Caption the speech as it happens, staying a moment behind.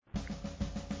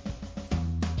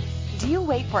you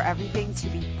wait for everything to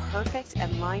be perfect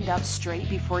and lined up straight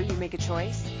before you make a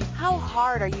choice? How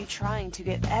hard are you trying to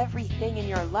get everything in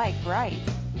your life right?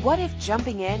 What if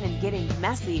jumping in and getting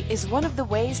messy is one of the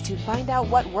ways to find out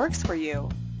what works for you?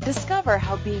 Discover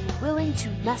how being willing to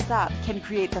mess up can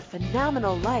create the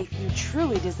phenomenal life you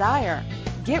truly desire.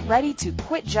 Get ready to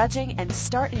quit judging and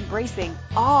start embracing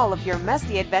all of your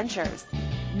messy adventures.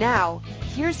 Now,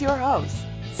 here's your host,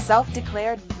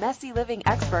 self-declared messy living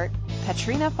expert,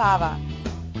 Petrina Fava.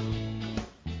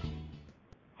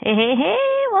 Hey,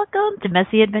 welcome to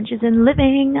Messy Adventures in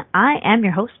Living. I am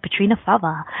your host, Petrina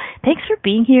Fava. Thanks for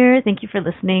being here. Thank you for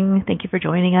listening. Thank you for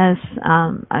joining us.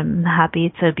 I'm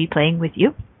happy to be playing with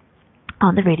you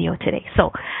on the radio today.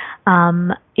 So,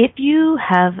 if you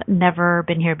have never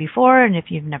been here before and if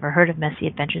you've never heard of Messy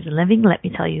Adventures in Living, let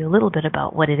me tell you a little bit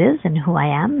about what it is and who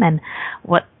I am and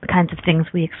what kinds of things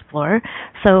we explore.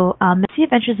 So, Messy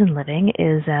Adventures in Living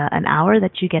is an hour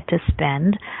that you get to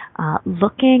spend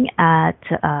looking at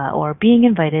or being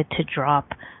invited to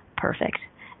drop perfect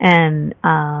and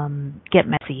get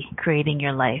messy creating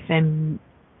your life. And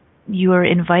you are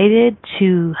invited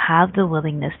to have the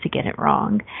willingness to get it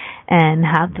wrong and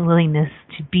have the willingness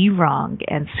to be wrong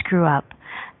and screw up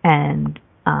and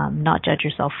not judge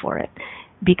yourself for it.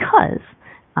 Because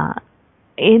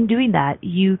in doing that,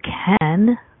 you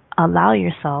can allow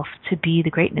yourself to be the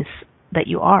greatness that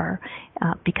you are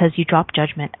because you drop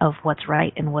judgment of what's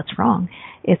right and what's wrong.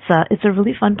 It's a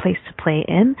really fun place to play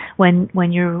in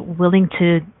when you're willing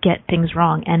to get things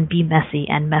wrong and be messy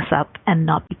and mess up and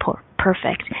not be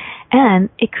perfect. And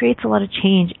it creates a lot of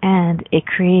change, and it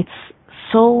creates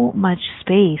so much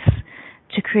space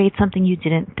to create something you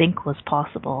didn't think was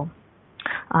possible.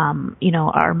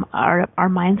 Our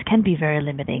minds can be very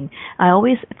limiting. I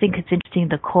always think it's interesting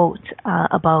the quote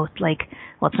about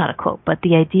it's not a quote, but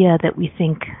the idea that we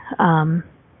think,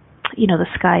 the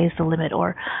sky is the limit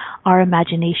or our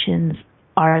imaginations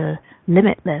are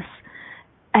limitless.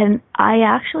 And I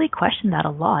actually question that a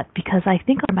lot because I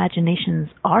think our imaginations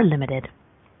are limited.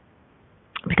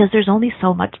 Because there's only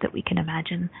so much that we can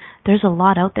imagine. There's a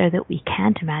lot out there that we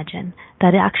can't imagine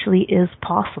that actually is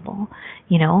possible.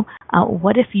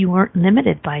 What if you weren't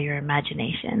limited by your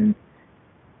imagination?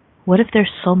 What if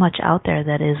there's so much out there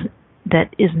that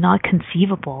is not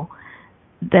conceivable,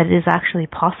 that is actually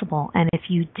possible? And if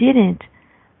you didn't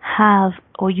have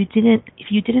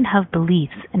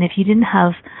beliefs, and if you didn't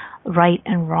have right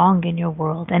and wrong in your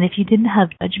world, and if you didn't have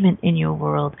judgment in your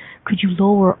world, could you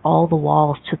lower all the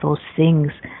walls to those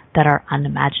things that are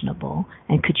unimaginable,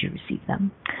 and could you receive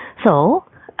them? So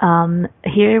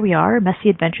here we are, Messy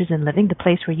Adventures in Living, the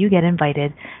place where you get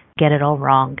invited, get it all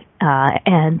wrong,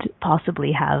 and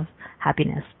possibly have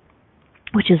happiness,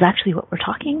 which is actually what we're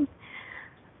talking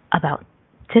about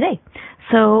today.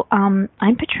 So I'm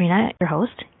Petrina, your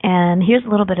host, and here's a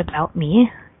little bit about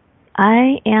me.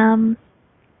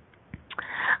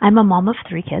 I'm a mom of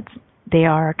 3 kids. They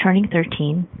are turning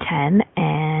 13, 10,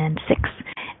 and 6.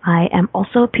 I am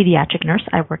also a pediatric nurse.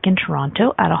 I work in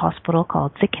Toronto at a hospital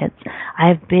called Sick Kids.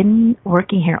 I've been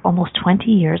working here almost 20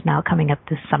 years now, coming up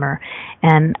this summer,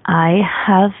 and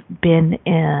I've spent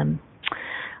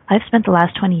the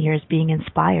last 20 years being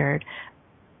inspired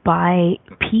by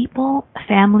people,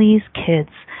 families,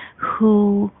 kids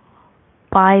who,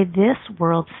 by this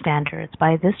world's standards,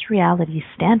 by this reality's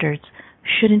standards,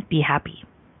 shouldn't be happy.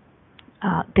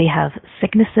 They have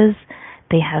sicknesses,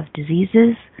 they have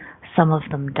diseases, some of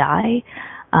them die,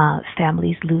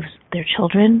 families lose their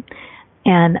children,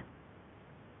 and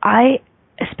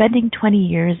spending 20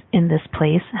 years in this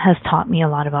place has taught me a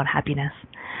lot about happiness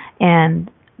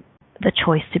and the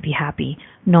choice to be happy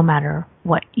no matter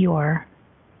what your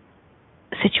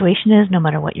situation is, no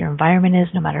matter what your environment is,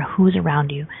 no matter who's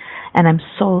around you. And I'm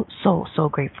so, so, so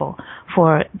grateful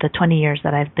for the 20 years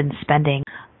that I've been spending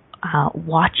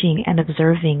watching and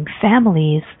observing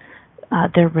families,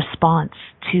 their response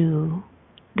to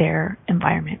their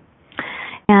environment.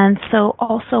 And so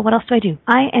also, what else do?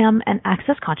 I am an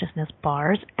Access Consciousness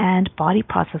bars and body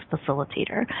process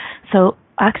facilitator. So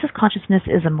Access Consciousness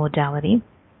is a modality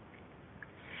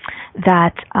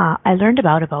that I learned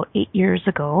about 8 years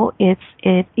ago. It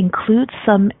includes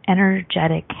some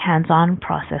energetic hands-on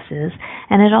processes,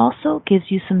 and it also gives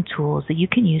you some tools that you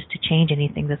can use to change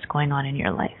anything that's going on in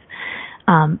your life.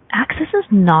 Access is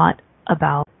not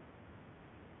about,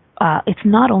 it's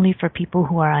not only for people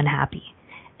who are unhappy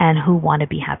and who want to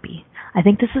be happy. I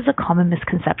think this is a common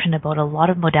misconception about a lot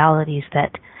of modalities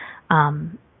that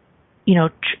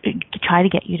try to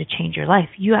get you to change your life.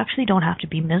 You actually don't have to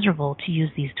be miserable to use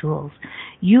these tools.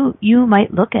 You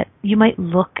might go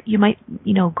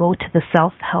to the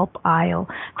self-help aisle,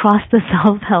 cross the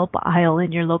self-help aisle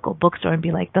in your local bookstore and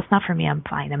be like, that's not for me, I'm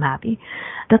fine, I'm happy.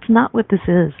 That's not what this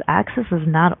is. Access is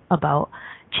not about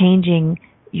changing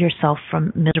yourself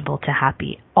from miserable to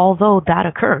happy, although that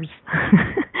occurs.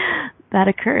 That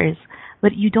occurs.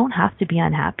 But you don't have to be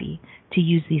unhappy to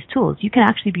use these tools. You can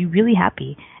actually be really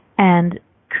happy and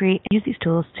use these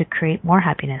tools to create more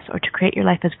happiness, or to create your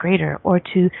life as greater, or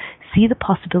to see the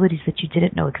possibilities that you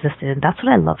didn't know existed. And that's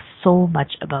what I love so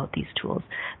much about these tools.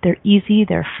 They're easy,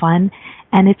 they're fun,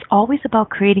 and it's always about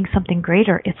creating something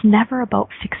greater. It's never about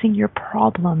fixing your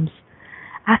problems.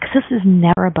 Access is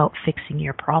never about fixing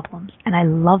your problems. And I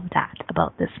love that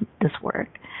about this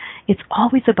work. It's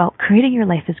always about creating your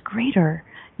life as greater.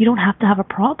 You don't have to have a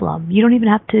problem. You don't even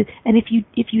have to, and if you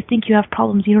think you have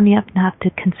problems, you don't even have to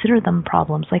consider them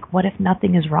problems. Like, what if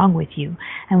nothing is wrong with you?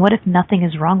 And what if nothing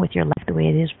is wrong with your life the way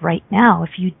it is right now?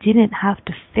 If you didn't have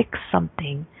to fix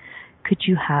something, could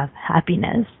you have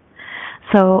happiness?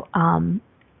 So,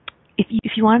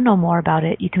 if you want to know more about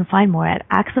it, you can find more at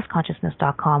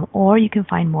accessconsciousness.com, or you can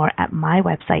find more at my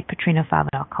website,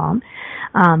 PatrinaFava.com.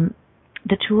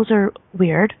 The tools are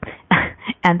weird,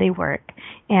 and they work,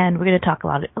 and we're going to talk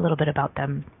a little bit about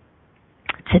them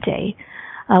today.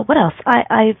 What else?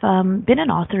 I've been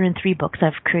an author in 3 books.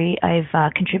 I've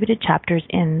contributed chapters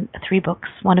in 3 books.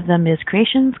 One of them is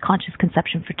Creations, Conscious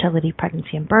Conception, Fertility,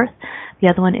 Pregnancy, and Birth. The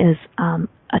other one is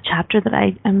a chapter that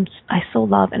I so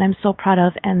love and I'm so proud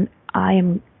of, and I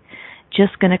am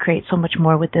just going to create so much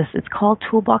more with this. It's called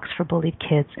Toolbox for Bullied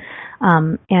Kids,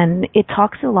 and it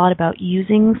talks a lot about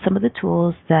using some of the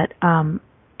tools that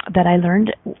I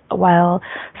learned while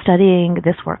studying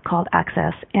this work called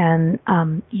Access, and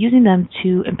using them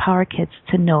to empower kids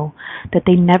to know that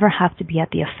they never have to be at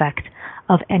the effect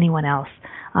of anyone else.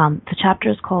 The chapter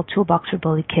is called Toolbox for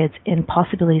Bullied Kids in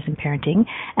Possibilities in Parenting,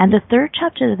 and the third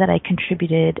chapter that I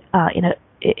contributed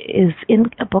is in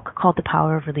a book called The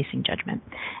Power of Releasing Judgment.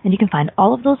 And you can find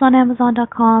all of those on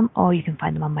Amazon.com, or you can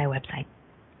find them on my website.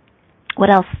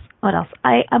 What else?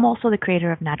 I'm also the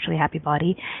creator of Naturally Happy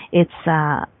Body. It's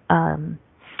a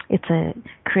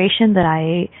creation that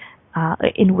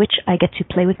in which I get to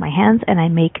play with my hands, and I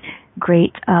make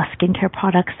great skincare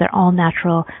products. They're all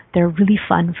natural. They're really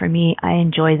fun for me. I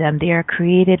enjoy them. They are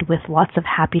created with lots of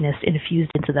happiness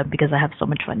infused into them because I have so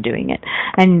much fun doing it.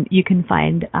 And you can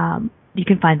find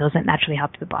those at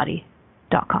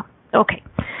naturallyhappybody.com. Okay.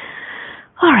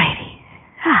 Alrighty.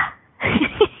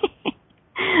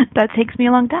 That takes me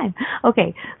a long time.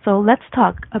 Okay, so let's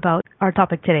talk about our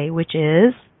topic today, which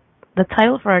is, the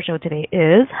title for our show today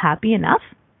is Happy Enough?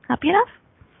 Happy enough?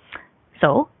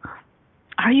 So,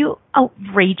 are you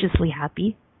outrageously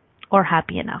happy or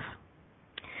happy enough?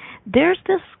 There's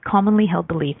this commonly held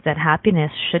belief that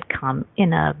happiness should come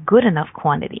in a good enough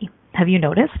quantity. Have you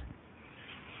noticed?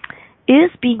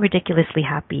 Is being ridiculously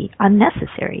happy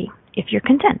unnecessary if you're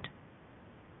content?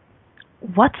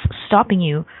 What's stopping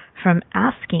you from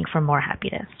asking for more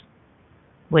happiness?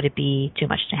 Would it be too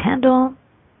much to handle?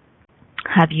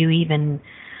 Have you even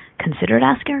considered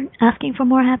asking for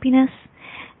more happiness?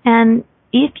 And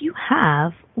if you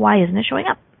have, why isn't it showing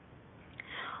up?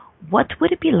 What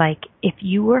would it be like if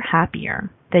you were happier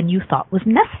than you thought was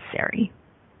necessary?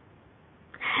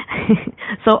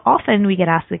 So often we get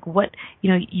asked, like,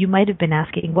 you might have been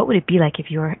asking, what would it be like if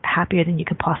you were happier than you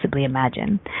could possibly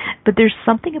imagine? But there's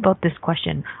something about this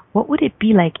question, what would it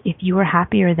be like if you were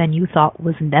happier than you thought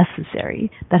was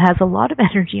necessary, that has a lot of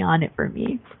energy on it for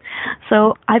me.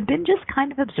 So I've been just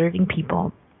kind of observing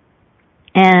people.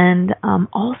 And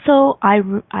also I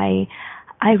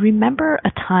remember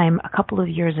a time a couple of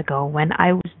years ago when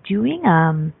I was doing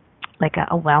like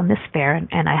a wellness fair,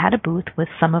 and I had a booth with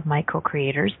some of my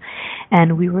co-creators,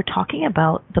 and we were talking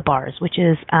about the bars, which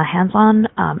is a hands-on,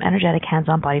 energetic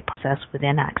hands-on body process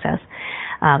within Access,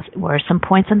 where some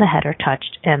points in the head are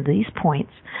touched, and these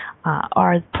points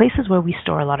are places where we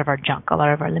store a lot of our junk, a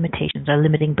lot of our limitations, our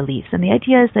limiting beliefs, and the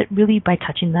idea is that really by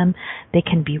touching them, they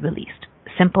can be released.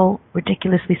 Simple,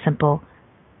 ridiculously simple.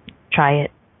 Try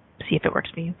it, see if it works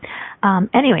for you.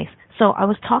 Anyways, so I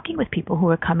was talking with people who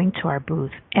were coming to our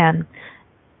booth, and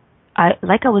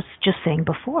like I was just saying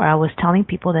before, I was telling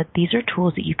people that these are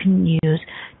tools that you can use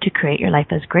to create your life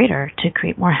as greater, to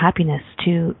create more happiness,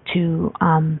 to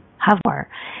have more.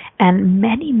 And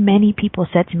many, many people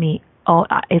said to me, "Oh,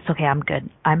 it's okay, I'm good.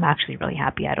 I'm actually really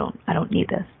happy. I don't need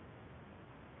this."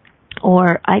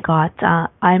 Or I got,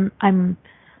 I'm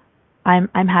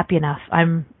happy enough.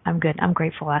 I'm good. I'm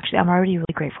grateful. Actually, I'm already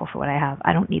really grateful for what I have.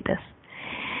 I don't need this.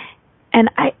 And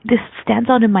this stands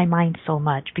out in my mind so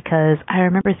much because I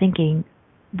remember thinking,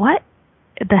 what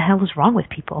the hell is wrong with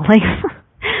people? Like,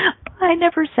 I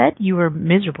never said you were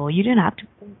miserable. You didn't have to.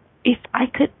 If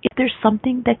there's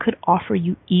something that could offer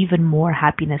you even more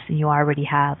happiness than you already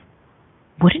have,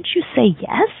 wouldn't you say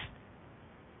yes?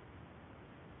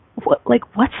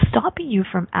 What's stopping you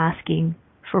from asking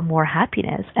for more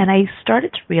happiness? And I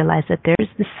started to realize that there's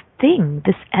this thing,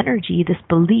 this energy, this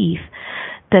belief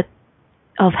that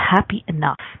of happy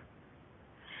enough.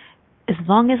 As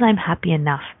long as I'm happy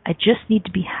enough, I just need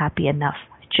to be happy enough.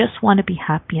 I just want to be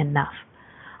happy enough.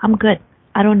 I'm good.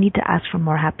 I don't need to ask for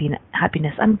more happiness.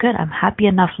 I'm good. I'm happy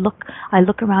enough. I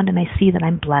look around and I see that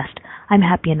I'm blessed. I'm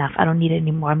happy enough. I don't need it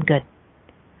anymore. I'm good.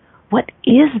 What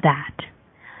is that?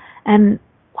 And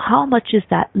how much is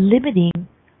that limiting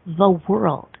the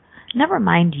world? Never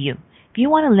mind you. If you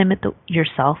want to limit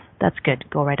yourself, that's good.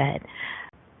 Go right ahead.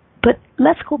 But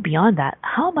let's go beyond that.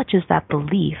 How much is that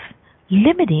belief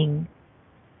limiting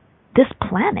this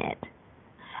planet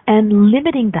and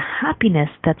limiting the happiness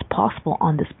that's possible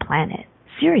on this planet?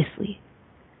 Seriously.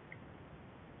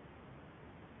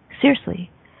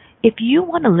 If you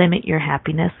want to limit your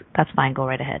happiness, that's fine, go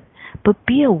right ahead. But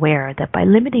be aware that by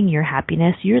limiting your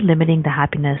happiness, you're limiting the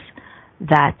happiness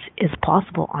that is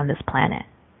possible on this planet.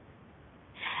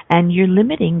 And you're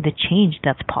limiting the change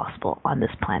that's possible on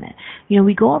this planet.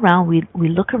 We go around, we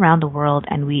look around the world,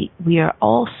 and we are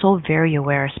all so very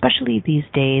aware, especially these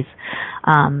days.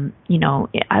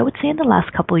 I would say in the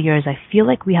last couple of years, I feel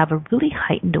like we have a really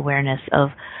heightened awareness of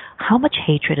how much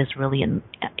hatred is really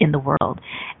in the world.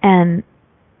 And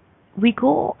we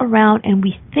go around and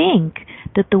we think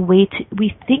that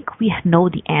we think we know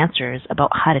the answers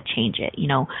about how to change it.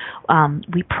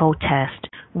 We protest,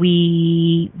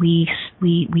 we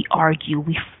argue,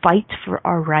 we fight for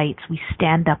our rights, we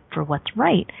stand up for what's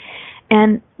right.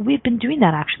 And we've been doing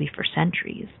that actually for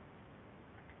centuries.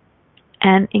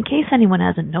 And in case anyone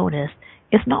hasn't noticed,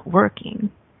 it's not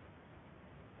working.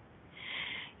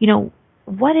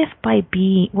 What if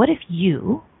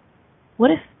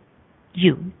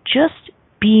you just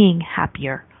being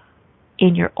happier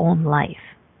in your own life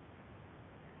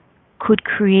could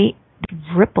create the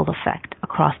ripple effect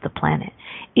across the planet?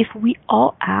 If we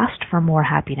all asked for more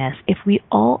happiness, if we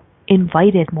all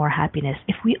invited more happiness,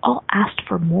 if we all asked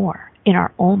for more in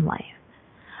our own life,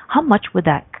 how much would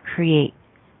that create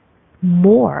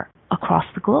more across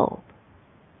the globe?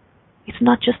 It's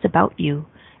not just about you.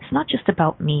 It's not just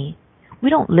about me. We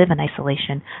don't live in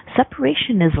isolation.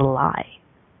 Separation is a lie.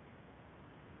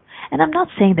 And I'm not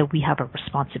saying that we have a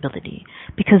responsibility,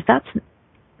 because that's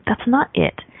not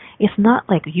it. It's not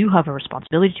like you have a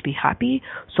responsibility to be happy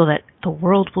so that the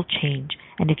world will change.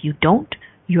 And if you don't,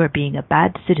 you are being a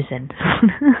bad citizen.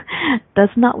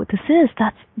 That's not what this is.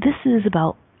 This is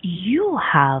about you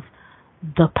have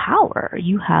the power.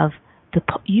 You have the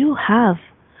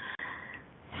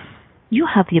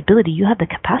ability, you have the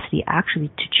capacity actually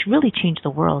to really change the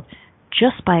world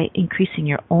just by increasing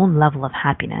your own level of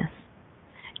happiness.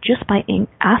 Just by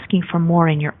asking for more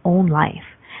in your own life.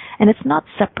 And it's not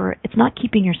separate. It's not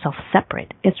keeping yourself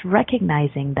separate. It's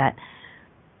recognizing that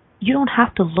you don't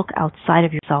have to look outside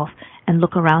of yourself and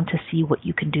look around to see what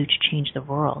you can do to change the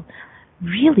world.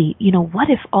 Really,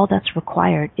 what if all that's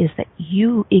required is that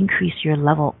you increase your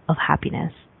level of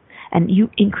happiness and you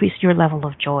increase your level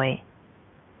of joy?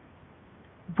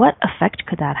 What effect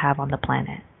could that have on the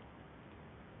planet?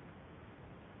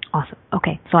 Awesome.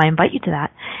 Okay, so I invite you to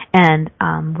that, and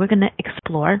we're going to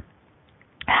explore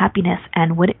happiness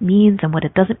and what it means and what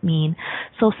it doesn't mean.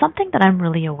 So something that I'm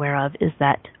really aware of is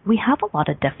that we have a lot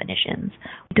of definitions.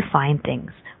 We define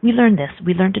things. We learn this.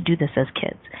 We learn to do this as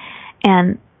kids.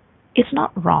 And it's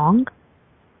not wrong,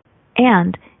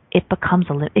 and it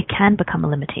can become a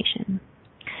limitation.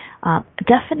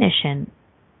 Definition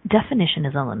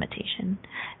is a limitation,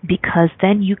 because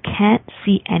then you can't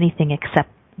see anything except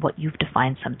what you've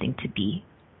defined something to be,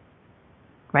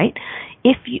 right?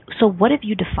 So what have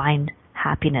you defined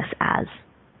happiness as?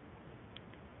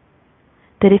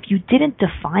 That if you didn't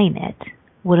define it,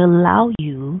 would allow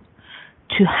you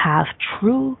to have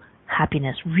true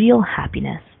happiness, real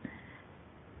happiness,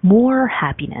 more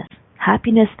happiness,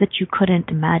 happiness that you couldn't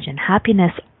imagine,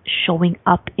 happiness showing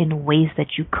up in ways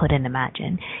that you couldn't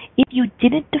imagine. If you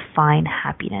didn't define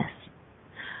happiness,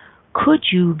 could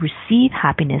you receive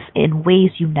happiness in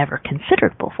ways you never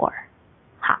considered before?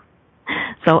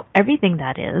 So everything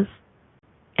that is,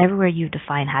 everywhere you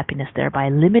define happiness, thereby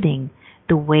limiting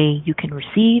the way you can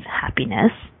receive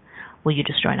happiness, will you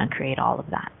destroy and uncreate all of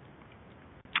that?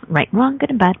 Right, wrong, good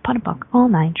and bad, pot and buck, all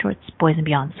nine shorts, boys and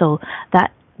beyond. So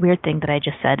that weird thing that I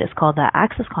just said is called the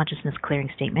Access Consciousness Clearing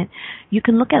Statement. You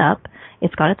can look it up.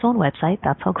 It's got its own website.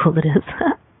 That's how cool it is.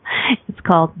 It's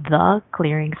called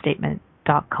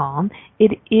theclearingstatement.com.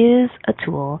 It is a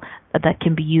tool that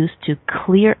can be used to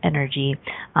clear energy.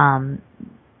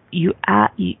 We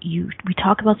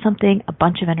talk about something, a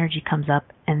bunch of energy comes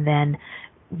up, and then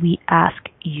we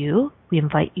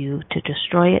invite you to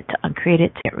destroy it, to uncreate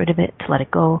it, to get rid of it, to let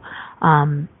it go.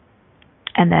 And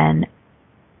then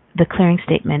the clearing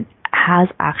statement has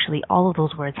actually, all of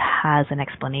those words has an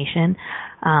explanation,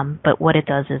 but what it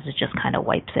does is it just kind of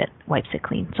wipes it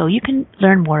clean. So you can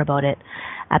learn more about it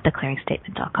at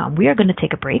theclearingstatement.com. We are going to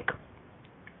take a break.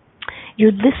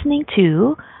 You're listening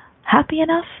to Happy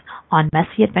Enough on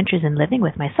Messy Adventures in Living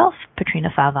with myself,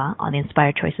 Petrina Fava, on the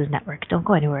Inspired Choices Network. Don't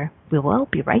go anywhere. We will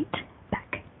be right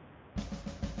back.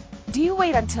 Do you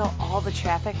wait until all the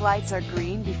traffic lights are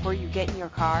green before you get in your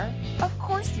car? Of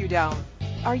course you don't.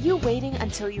 Are you waiting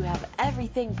until you have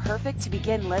everything perfect to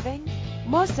begin living?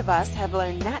 Most of us have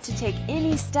learned not to take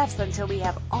any steps until we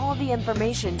have all the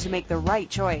information to make the right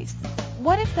choice.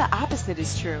 What if the opposite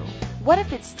is true? What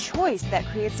if it's choice that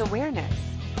creates awareness?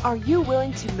 Are you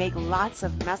willing to make lots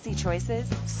of messy choices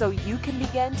so you can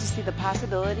begin to see the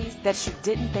possibilities that you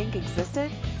didn't think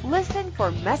existed? Listen for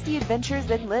Messy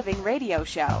Adventures in Living radio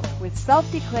show with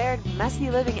self-declared messy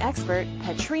living expert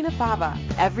Petrina Fava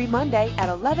every Monday at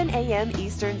 11 a.m.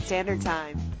 Eastern Standard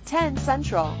Time, 10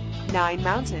 Central, 9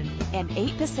 Mountain, and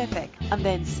 8 Pacific on the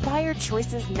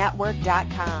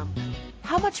InspiredChoicesNetwork.com.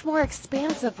 How much more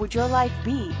expansive would your life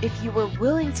be if you were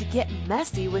willing to get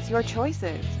messy with your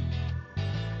choices?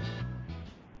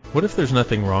 What if there's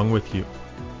nothing wrong with you?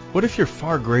 What if you're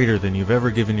far greater than you've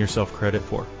ever given yourself credit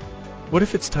for? What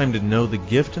if it's time to know the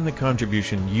gift and the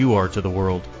contribution you are to the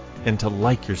world and to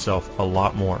like yourself a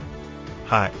lot more?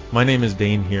 Hi, my name is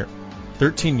Dane here.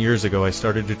 13 years ago, I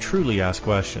started to truly ask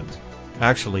questions.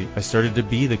 Actually, I started to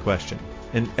be the question,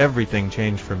 and everything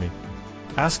changed for me.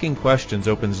 Asking questions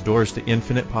opens doors to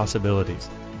infinite possibilities.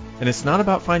 And it's not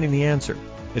about finding the answer.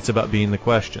 It's about being the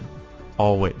question.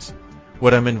 Always.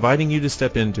 What I'm inviting you to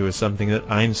step into is something that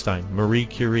Einstein, Marie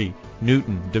Curie,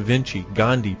 Newton, Da Vinci,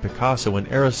 Gandhi, Picasso,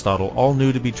 and Aristotle all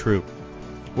knew to be true.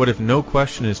 What if no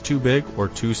question is too big or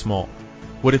too small?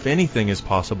 What if anything is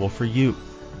possible for you?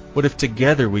 What if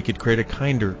together we could create a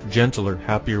kinder, gentler,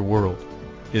 happier world?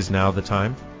 Is now the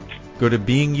time? Go to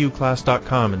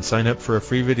beingyouclass.com and sign up for a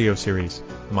free video series,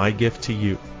 My Gift to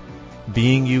You.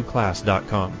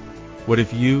 beingyouclass.com. What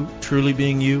if you, truly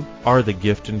being you, are the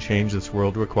gift and change this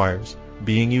world requires?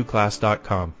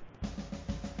 beingyouclass.com.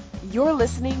 You're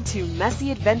listening to Messy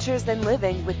Adventures in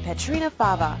Living with Petrina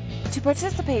Fava. To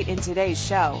participate in today's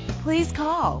show, please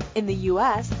call in the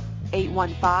U.S.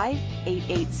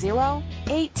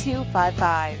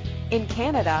 815-880-8255. In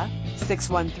Canada,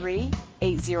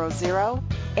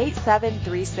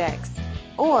 613-800-8736.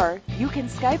 Or you can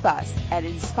Skype us at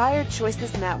Inspired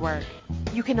Choices Network.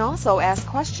 You can also ask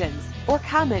questions or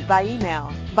comment by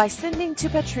email by sending to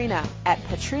Petrina at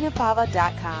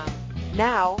petrinafava.com.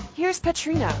 Now, here's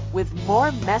Petrina with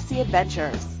more Messy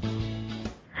Adventures.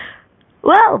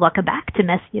 Well, welcome back to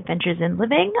Messy Adventures in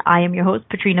Living. I am your host,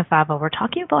 Petrina Fava. We're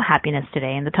talking about happiness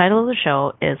today, and the title of the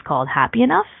show is called Happy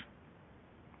Enough?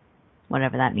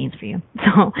 Whatever that means for you.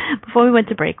 So before we went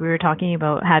to break, we were talking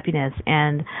about happiness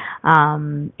and,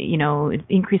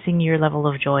 increasing your level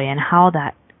of joy and how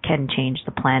that can change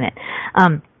the planet.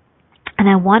 And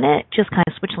I want to just kind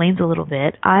of switch lanes a little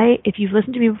bit. If you've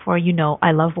listened to me before, you know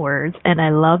I love words and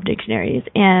I love dictionaries,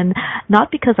 and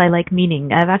not because I like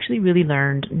meaning. I've actually really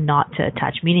learned not to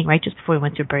attach meaning. Right just before we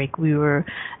went to break, we were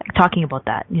talking about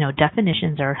that.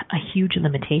 Definitions are a huge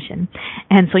limitation,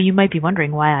 and so you might be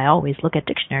wondering why I always look at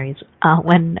dictionaries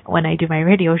when I do my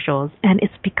radio shows, and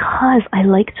it's because I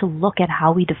like to look at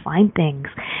how we define things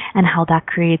and how that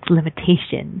creates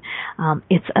limitation.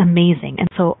 It's amazing, and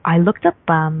so I looked up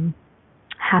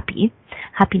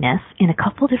happiness in a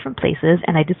couple different places,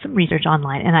 and I did some research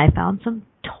online, and I found some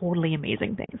totally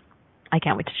amazing things. I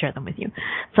can't wait to share them with you.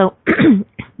 So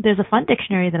there's a fun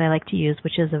dictionary that I like to use,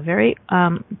 which is a very,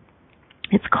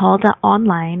 it's called the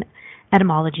Online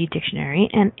Etymology Dictionary,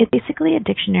 and it's basically a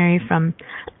dictionary from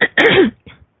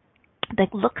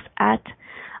that looks at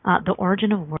the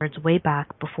origin of words way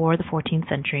back before the 14th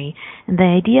century. And the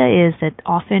idea is that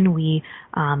often we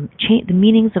the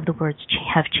meanings of the words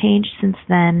have changed since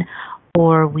then,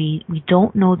 or we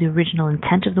don't know the original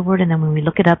intent of the word, and then when we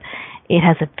look it up, it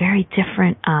has a very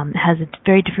different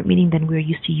meaning than we're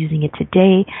used to using it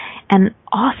today. And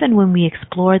often when we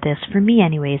explore this, for me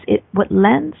anyways,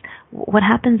 what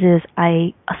happens is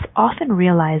I often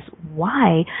realize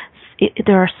why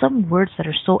there are some words that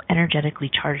are so energetically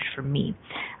charged for me,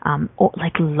 or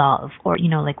like love, or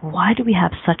like why do we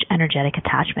have such energetic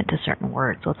attachment to certain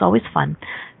words? So it's always fun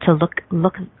to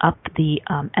look up the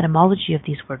etymology of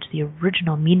these words, the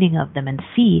original meaning of them, and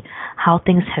see how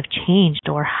things have changed,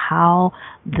 or how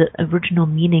the original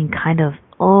meaning kind of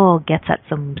gets at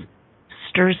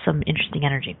stirs some interesting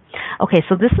energy. Okay,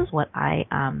 so this is what I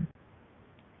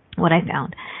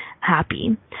found.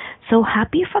 Happy. So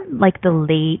happy from like the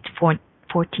late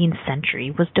 14th century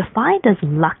was defined as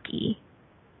lucky,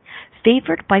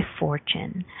 favored by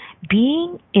fortune,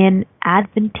 being in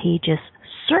advantageous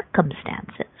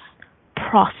circumstances,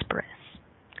 prosperous,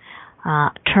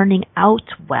 turning out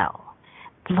well.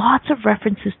 Lots of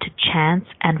references to chance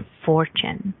and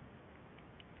fortune.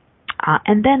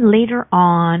 And then later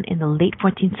on in the late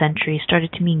 14th century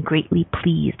started to mean greatly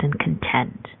pleased and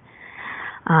content.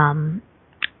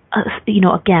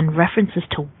 Again, references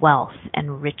to wealth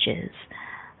and riches.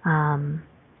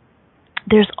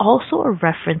 There's also a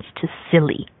reference to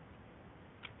silly,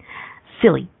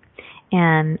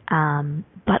 and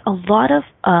but a lot of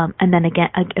and then again,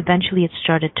 eventually it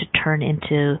started to turn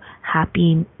into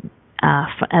happy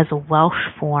as a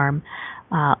Welsh form.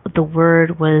 The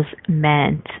word was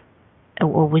meant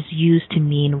or was used to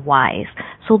mean wise.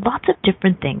 So lots of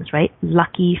different things, right?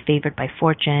 Lucky, favored by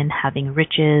fortune, having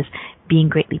riches, being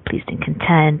greatly pleased and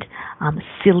content,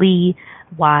 silly,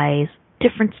 wise,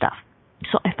 different stuff.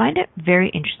 So I find it very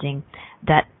interesting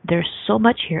that there's so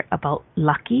much here about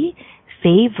lucky,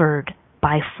 favored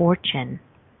by fortune,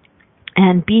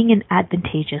 and being in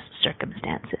advantageous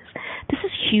circumstances. This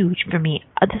is huge for me.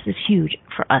 This is huge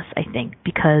for us, I think,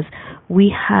 because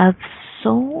we have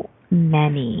so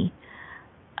many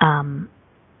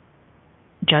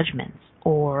judgments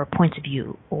or points of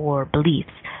view or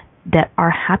beliefs that our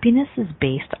happiness is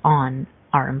based on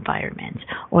our environment,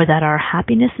 or that our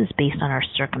happiness is based on our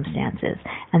circumstances,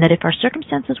 and that if our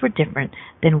circumstances were different,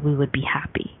 then we would be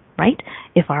happy, right?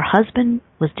 If our husband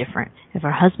was different, if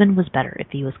our husband was better, if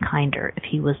he was kinder, if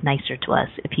he was nicer to us,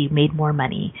 if he made more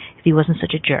money, if he wasn't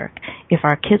such a jerk, if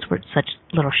our kids were such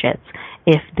little shits,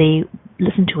 if they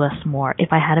listened to us more, if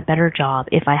I had a better job,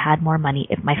 if I had more money,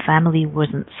 if my family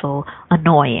wasn't so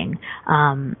annoying,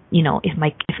 if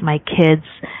my kids,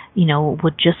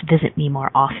 would just visit me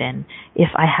more often, if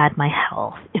I had my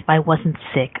health, if I wasn't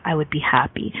sick, I would be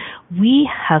happy. We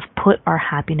have put our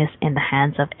happiness in the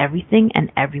hands of everything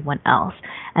and everyone else.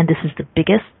 And this is the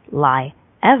biggest lie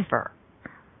ever.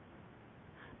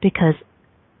 Because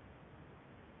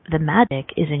the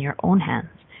magic is in your own hands.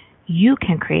 You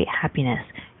can create happiness.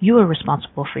 You are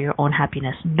responsible for your own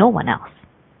happiness, no one else.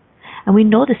 And we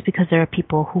know this because there are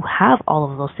people who have all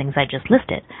of those things I just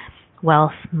listed.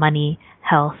 Wealth, money,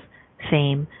 health,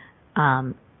 fame,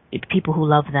 people who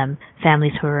love them,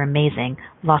 families who are amazing,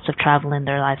 lots of travel in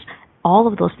their lives. All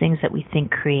of those things that we think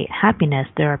create happiness,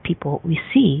 there are people we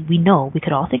see, we know, we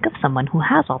could all think of someone who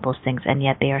has all those things and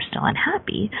yet they are still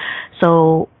unhappy.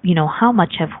 So, how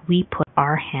much have we put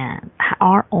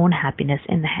our own happiness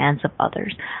in the hands of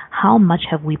others? How much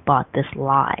have we bought this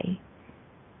lie?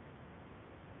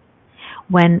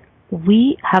 When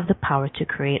we have the power to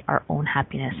create our own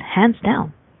happiness, hands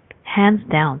down,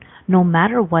 no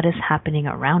matter what is happening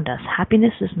around us,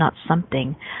 happiness is not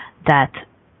something that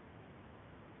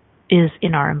is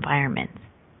in our environment.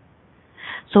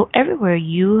 So everywhere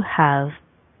you have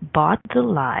bought the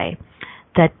lie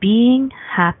that being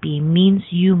happy means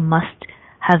you must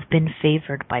have been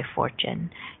favored by fortune,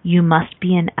 you must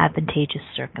be in advantageous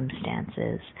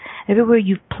circumstances. Everywhere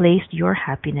you've placed your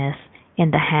happiness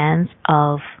in the hands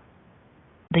of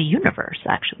the universe,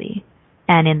 actually,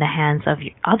 and in the hands of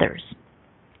others,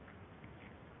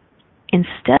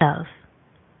 instead of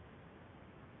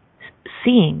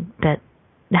seeing that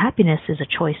happiness is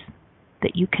a choice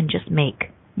that you can just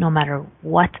make no matter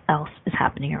what else is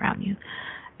happening around you.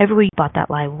 Everywhere you bought that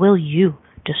lie, will you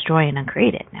destroy and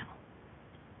uncreate it now?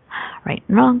 Right,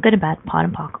 wrong, good and bad, POD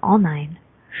and POC, all nine,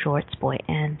 shorts, boy,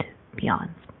 and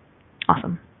beyonds.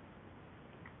 Awesome.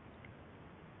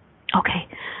 Okay,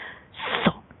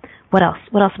 so what else?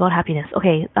 What else about happiness?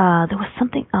 Okay, there was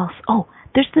something else. Oh,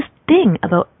 there's this thing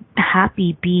about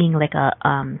happy being like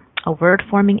a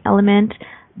word-forming element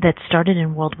that started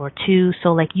in World War II. So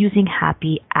like using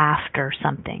happy after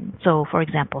something. So for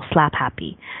example, slap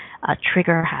happy,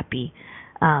 trigger happy.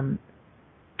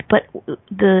 But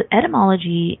the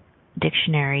etymology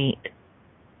dictionary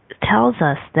tells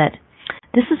us that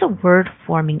this is a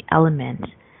word-forming element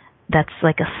that's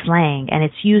like a slang, and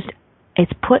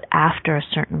it's put after a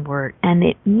certain word, and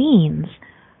it means,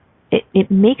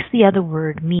 it makes the other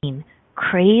word mean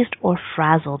crazed or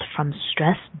frazzled from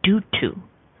stress due to.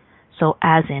 So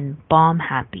as in bomb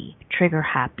happy, trigger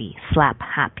happy, slap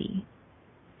happy.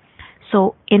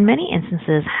 So in many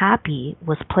instances, happy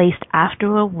was placed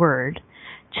after a word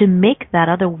to make that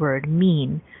other word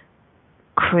mean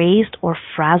crazed or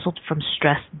frazzled from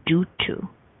stress due to.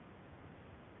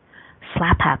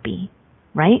 Slap happy,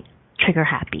 right? Trigger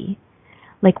happy.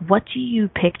 Like, what do you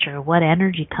picture? What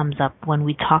energy comes up when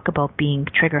we talk about being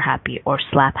trigger happy or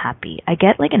slap happy? I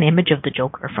get like an image of the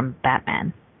Joker from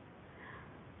Batman.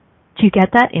 Do you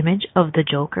get that image of the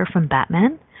Joker from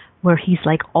Batman? Where he's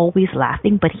like always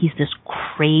laughing, but he's this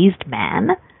crazed man?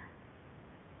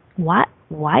 Why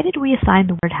did we assign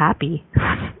the word happy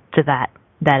to that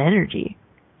energy?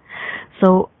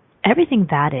 So everything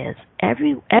that is,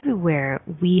 everywhere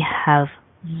we have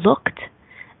looked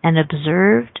and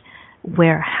observed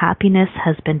where happiness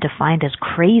has been defined as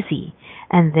crazy,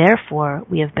 and therefore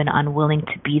we have been unwilling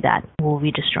to be that. Will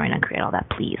we destroy and uncreate all that,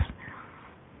 please?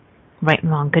 Right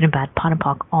and wrong, good and bad, pot and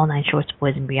pock, all nine shorts,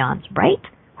 boys and beyonds, right?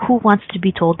 Who wants to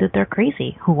be told that they're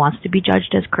crazy? Who wants to be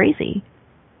judged as crazy?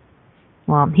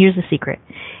 Well, here's the secret.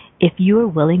 If you are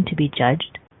willing to be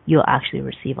judged, you'll actually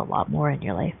receive a lot more in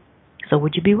your life. So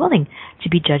would you be willing to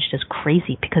be judged as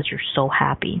crazy because you're so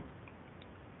happy?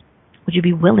 Would you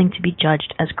be willing to be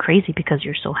judged as crazy because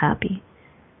you're so happy?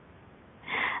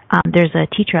 There's a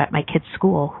teacher at my kid's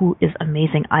school who is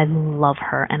amazing. I love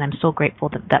her, and I'm so grateful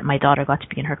that my daughter got to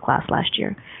be in her class last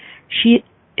year. She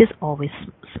is always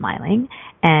smiling,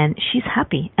 and she's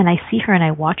happy. And I see her, and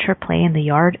I watch her play in the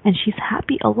yard, and she's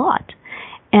happy a lot.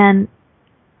 And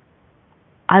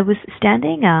I was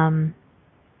standing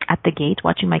at the gate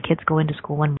watching my kids go into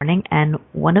school one morning, and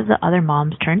one of the other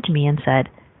moms turned to me and said,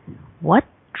 "What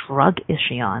drug is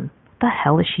she on? What the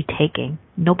hell is she taking?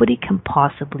 Nobody can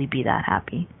possibly be that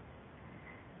happy.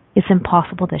 It's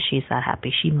impossible that she's that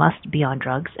happy. She must be on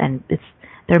drugs, and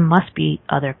there must be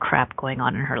other crap going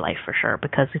on in her life for sure,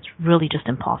 because it's really just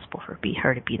impossible for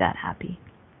her to be that happy."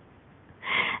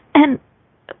 And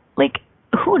like,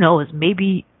 who knows?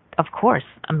 Maybe, of course,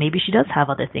 maybe she does have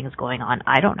other things going on.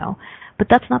 I don't know. But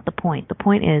that's not the point. The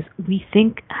point is, we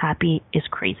think happy is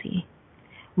crazy.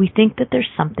 We think that there's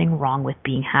something wrong with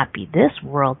being happy. This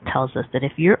world tells us that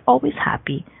if you're always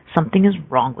happy, something is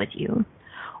wrong with you,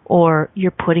 or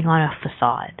you're putting on a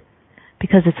facade,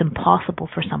 because it's impossible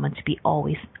for someone to be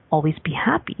always be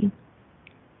happy.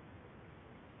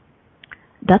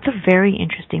 That's a very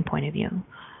interesting point of view.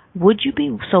 Would you be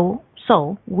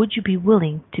would you be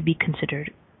willing to be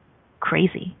considered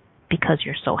crazy because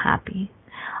you're so happy?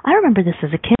 I remember this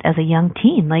as a kid, as a young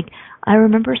teen. Like, I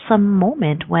remember some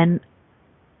moment when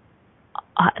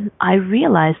I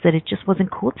realized that it just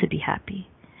wasn't cool to be happy.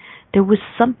 There was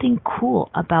something cool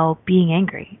about being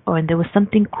angry, and there was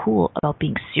something cool about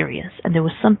being serious, and there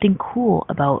was something cool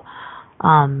about,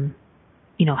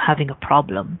 having a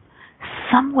problem.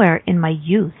 Somewhere in my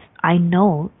youth, I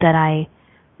know that I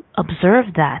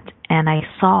observed that, and I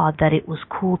saw that it was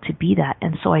cool to be that,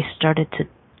 and so I started to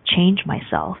change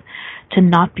myself to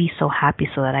not be so happy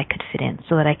so that I could fit in,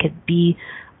 so that I could be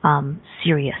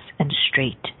serious and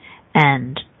straight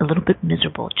and a little bit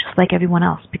miserable, just like everyone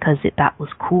else, because that was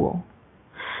cool.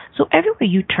 So everywhere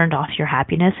you turned off your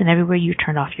happiness and everywhere you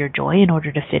turned off your joy in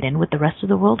order to fit in with the rest of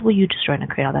the world, will you destroy and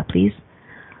create all that, please?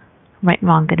 Right and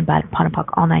wrong, good and bad, pot and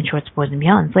pock, all nine shorts, boys and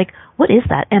beyonds. Like, what is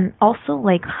that? And also,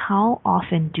 like, how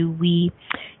often do we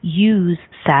use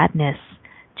sadness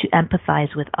to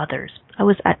empathize with others? I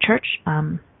was at church.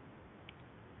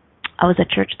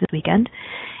 This weekend,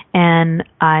 and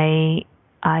I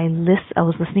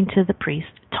was listening to the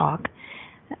priest talk.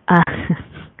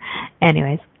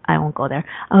 Anyways, I won't go there.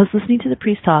 I was listening to the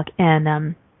priest talk,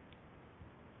 and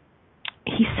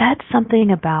he said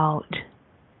something about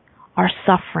our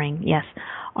suffering. Yes,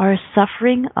 our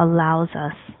suffering allows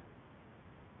us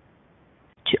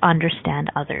to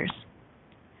understand others.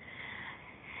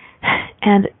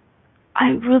 And I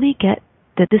really get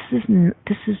that this is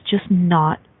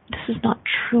not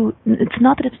true. It's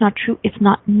not that it's not true, it's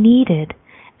not needed.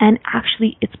 And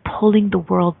actually, it's pulling the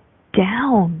world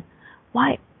down.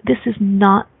 Why? This is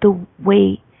not the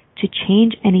way to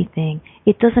change anything.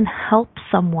 It doesn't help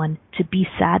someone to be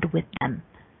sad with them.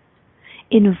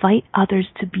 Invite others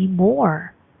to be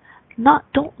more.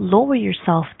 Don't lower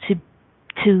yourself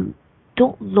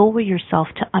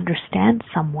to understand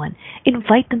someone.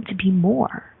 Invite them to be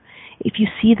more. If you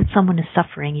see that someone is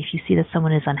suffering, if you see that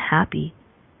someone is unhappy,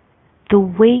 the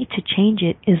way to change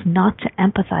it is not to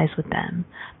empathize with them.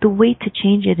 The way to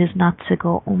change it is not to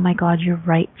go, "Oh my God, you're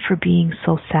right for being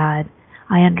so sad.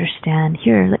 I understand.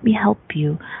 Here, let me help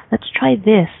you. Let's try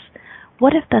this."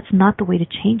 What if that's not the way to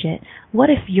change it? What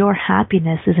if your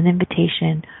happiness is an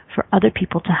invitation for other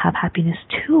people to have happiness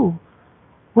too?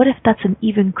 What if that's an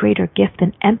even greater gift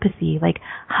than empathy? Like,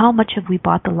 how much have we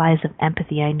bought the lies of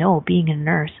empathy? I know, being a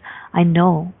nurse, I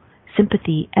know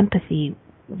sympathy, empathy.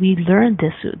 We learn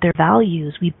this, their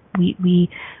values. We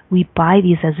buy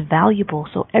these as valuable.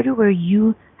 So everywhere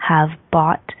you have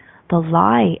bought the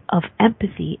lie of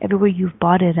empathy, everywhere you've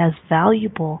bought it as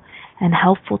valuable and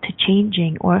helpful to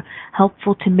changing or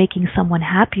helpful to making someone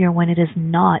happier when it is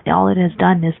not. All it has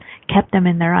done is kept them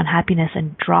in their unhappiness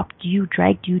and dragged you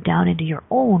down into your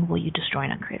own. Will you destroy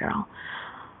and uncreate it all?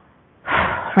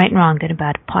 Right and wrong, good and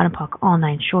bad, pot and pock, all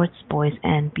nine shorts, boys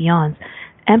and beyonds.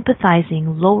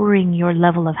 Empathizing, lowering your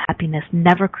level of happiness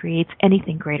never creates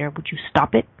anything greater. Would you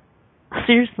stop it?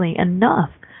 Seriously, enough.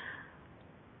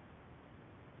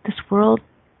 This world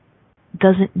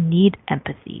doesn't need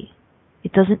empathy.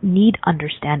 It doesn't need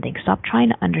understanding. Stop trying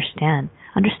to understand.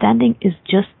 Understanding is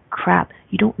just crap.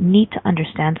 You don't need to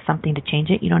understand something to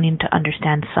change it. You don't need to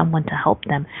understand someone to help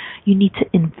them. You need to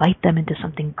invite them into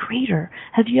something greater.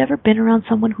 Have you ever been around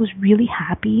someone who's really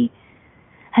happy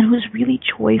and who's really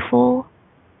joyful?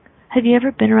 Have you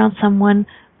ever been around someone,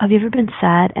 have you ever been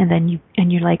sad and then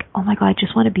you're like, oh my God, I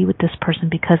just want to be with this person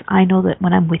because I know that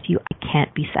when I'm with you, I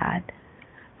can't be sad.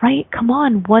 Right? Come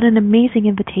on, what an amazing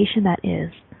invitation that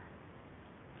is.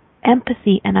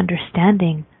 Empathy and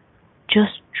understanding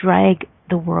just drag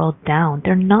the world down.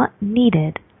 They're not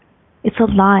needed. It's a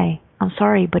lie. I'm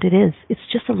sorry, but it is. It's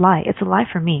just a lie. It's a lie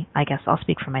for me, I guess. I'll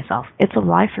speak for myself. It's a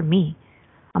lie for me.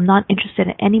 I'm not interested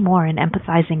anymore in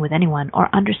empathizing with anyone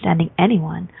or understanding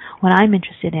anyone. What I'm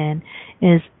interested in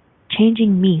is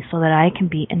changing me so that I can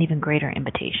be an even greater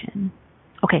invitation.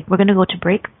 Okay, we're going to go to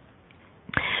break.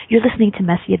 You're listening to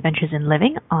Messy Adventures in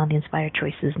Living on the Inspired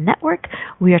Choices Network.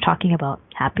 We are talking about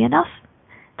happy enough.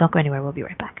 Don't go anywhere. We'll be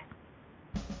right back.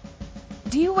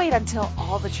 Do you wait until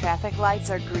all the traffic lights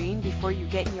are green before you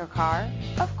get in your car?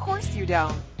 Of course you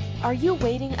don't. Are you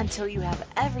waiting until you have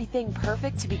everything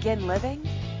perfect to begin living?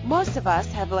 Most of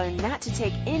us have learned not to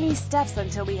take any steps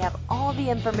until we have all the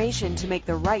information to make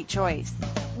the right choice.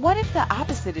 What if the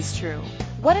opposite is true?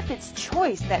 What if it's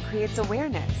choice that creates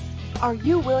awareness? Are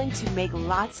you willing to make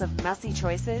lots of messy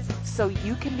choices so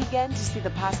you can begin to see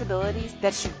the possibilities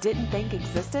that you didn't think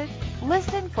existed?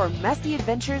 Listen for Messy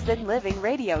Adventures in Living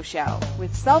radio show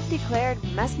with self-declared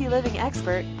messy living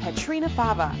expert Petrina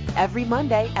Fava every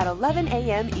Monday at 11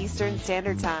 a.m. Eastern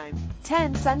Standard Time,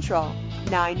 10 Central,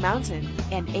 9 Mountain,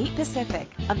 and 8 Pacific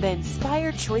on the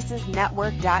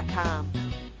InspiredChoicesNetwork.com.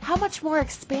 How much more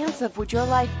expansive would your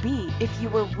life be if you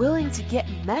were willing to get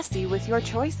messy with your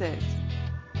choices?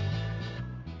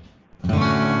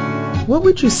 What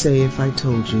would you say if I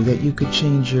told you that you could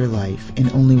change your life in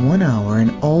only 1 hour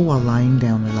and all while lying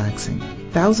down relaxing?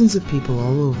 Thousands of people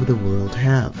all over the world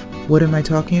have. What am I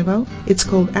talking about? It's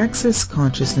called Access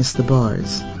Consciousness, the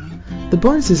bars. The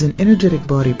bars is an energetic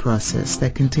body process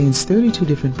that contains 32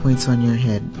 different points on your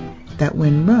head that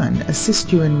when run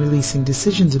assist you in releasing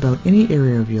decisions about any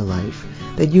area of your life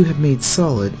that you have made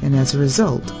solid and as a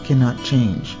result cannot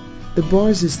change. The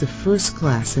bars is the first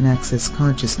class in Access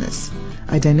Consciousness,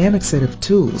 a dynamic set of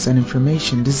tools and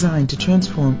information designed to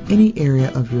transform any area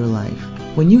of your life.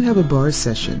 When you have a bars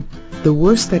session, the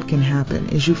worst that can happen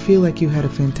is you feel like you had a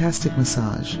fantastic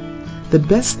massage. The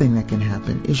best thing that can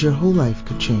happen is your whole life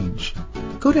could change.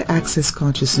 Go to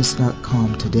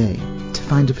accessconsciousness.com today to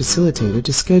find a facilitator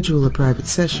to schedule a private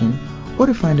session or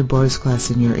to find a bars class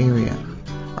in your area.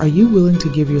 Are you willing to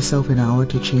give yourself an hour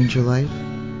to change your life?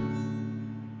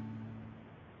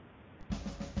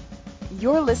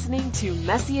 You're listening to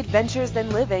Messy Adventures in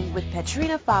Living with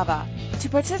Petrina Fava. To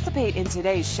participate in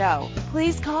today's show,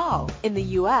 please call in the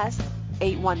U.S.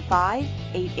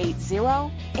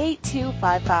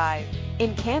 815-880-8255.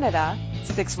 In Canada,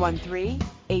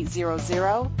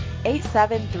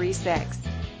 613-800-8736.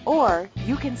 Or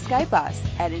you can Skype us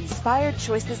at Inspired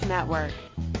Choices Network.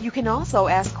 You can also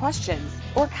ask questions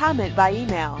or comment by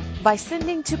email by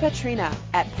sending to Petrina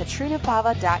at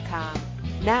petrinafava.com.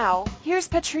 Now, here's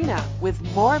Petrina with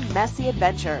more Messy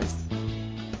Adventures.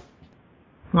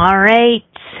 All right,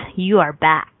 you are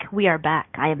back. We are back.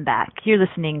 I am back. You're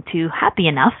listening to Happy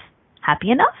Enough. Happy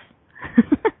Enough?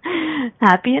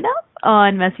 Happy Enough?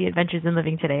 On Messy Adventures in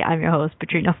Living today. I'm your host,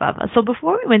 Petrina Fava. So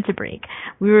before we went to break,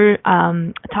 we were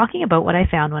talking about what I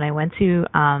found when I went to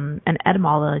an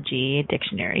etymology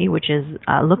dictionary, which is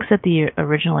looks at the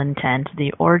original intent,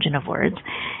 the origin of words,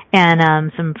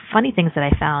 and some funny things that I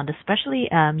found,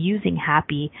 especially using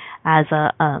happy as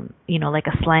a like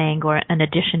a slang or an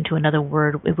addition to another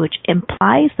word, which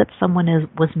implies that someone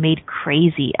was made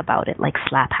crazy about it, like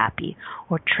slap happy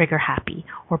or trigger happy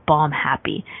or bomb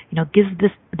happy. Gives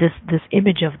this this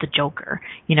image of the Joker,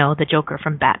 the Joker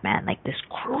from Batman, like this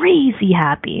crazy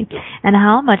happy, and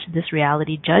how much this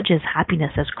reality judges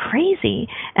happiness as crazy.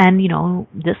 And,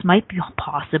 this might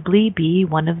possibly be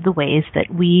one of the ways that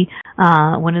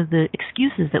one of the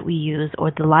excuses that we use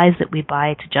or the lies that we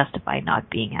buy to justify not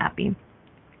being happy.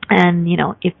 And,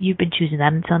 if you've been choosing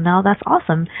that until now, that's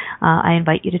awesome. I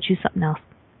invite you to choose something else.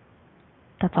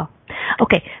 That's all.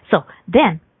 Okay, so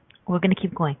then we're going to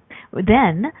keep going.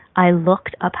 Then I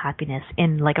looked up happiness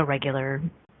in like a regular,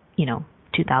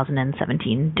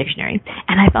 2017 dictionary,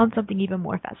 and I found something even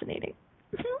more fascinating.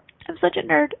 I'm such a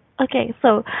nerd. Okay,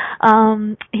 so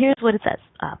here's what it says.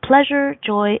 Pleasure,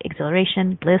 joy,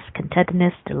 exhilaration, bliss,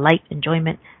 contentedness, delight,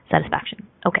 enjoyment, satisfaction.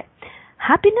 Okay.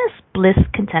 Happiness, bliss,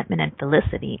 contentment, and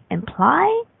felicity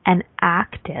imply an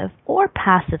active or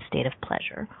passive state of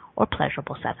pleasure or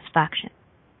pleasurable satisfaction.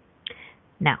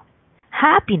 Now,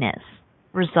 happiness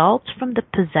results from the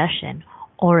possession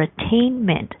or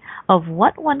attainment of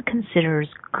what one considers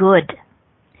good.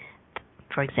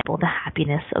 For example, the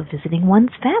happiness of visiting one's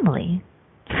family.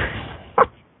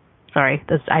 Sorry,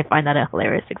 I find that a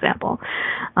hilarious example.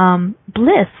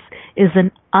 Bliss is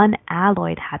an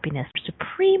unalloyed happiness,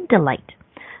 supreme delight,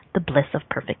 the bliss of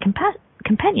perfect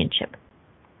companionship.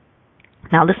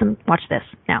 Now listen, watch this.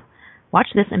 Now, watch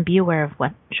this and be aware of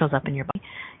what shows up in your body.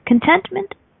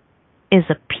 Contentment is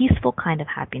a peaceful kind of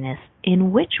happiness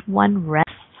in which one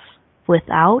rests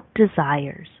without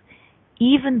desires,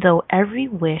 even though every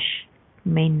wish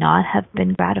may not have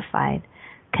been gratified.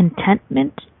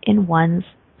 Contentment in one's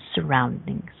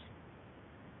surroundings.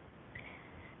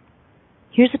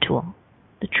 Here's a tool.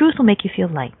 The truth will make you feel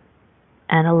light,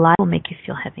 and a lie will make you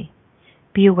feel heavy.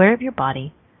 Be aware of your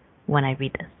body when I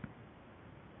read this.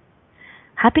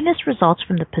 Happiness results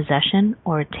from the possession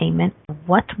or attainment of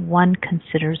what one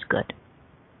considers good.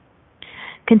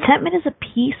 Contentment is a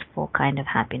peaceful kind of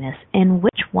happiness in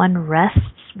which one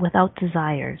rests without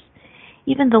desires,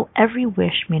 even though every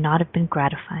wish may not have been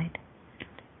gratified.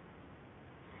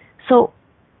 So,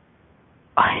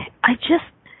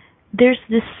 there's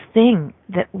this thing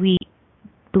that we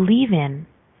believe in,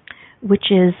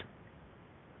 which is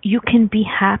you can be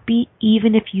happy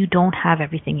even if you don't have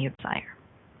everything you desire.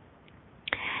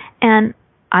 And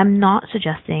I'm not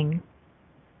suggesting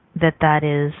that that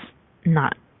is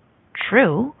not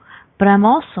true, but I'm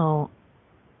also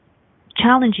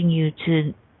challenging you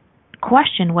to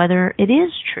question whether it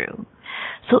is true.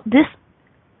 So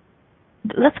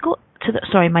let's go to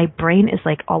sorry, my brain is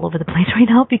like all over the place right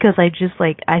now because I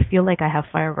feel like I have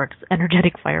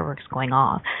energetic fireworks going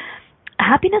off.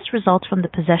 Happiness results from the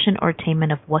possession or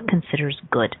attainment of what considers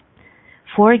good.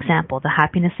 For example, the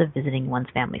happiness of visiting one's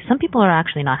family. Some people are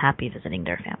actually not happy visiting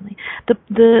their family.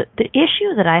 The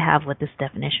issue that I have with this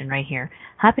definition right here,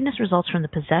 happiness results from the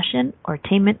possession or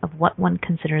attainment of what one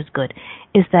considers good,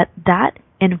 is that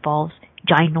involves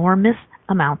ginormous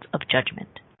amounts of judgment.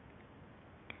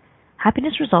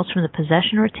 Happiness results from the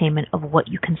possession or attainment of what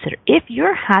you consider. If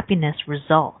your happiness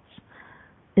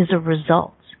is a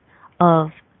result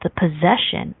of the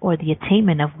possession or the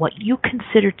attainment of what you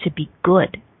consider to be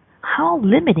good, how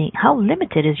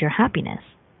limited is your happiness?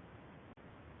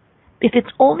 If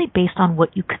it's only based on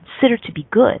what you consider to be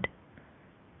good.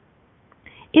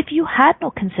 If you had no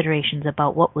considerations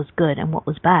about what was good and what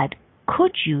was bad,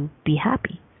 could you be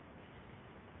happy?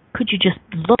 Could you just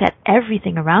look at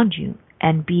everything around you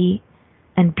and be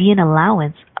an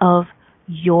allowance of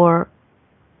your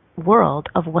world,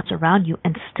 of what's around you,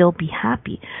 and still be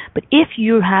happy? But if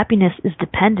your happiness is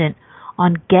dependent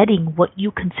on getting what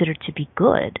you consider to be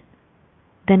good,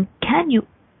 then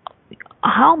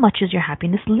how much is your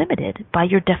happiness limited by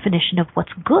your definition of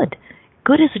what's good?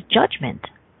 Good is a judgment.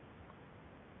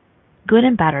 Good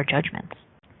and bad are judgments.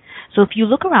 So if you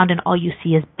look around and all you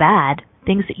see is bad,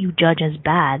 things that you judge as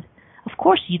bad, of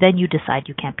course you decide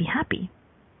you can't be happy.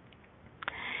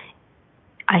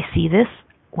 I see this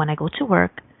when I go to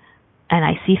work and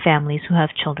I see families who have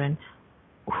children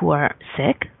who are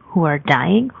sick, who are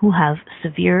dying, who have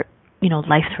severe,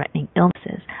 life-threatening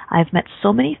illnesses. I've met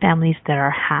so many families that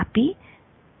are happy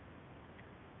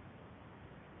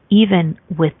even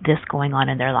with this going on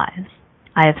in their lives.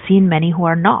 I have seen many who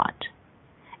are not.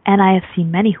 And I have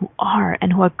seen many who are,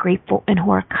 and who are grateful, and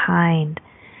who are kind,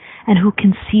 and who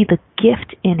can see the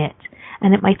gift in it.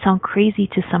 And it might sound crazy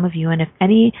to some of you, and if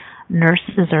any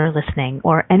nurses are listening,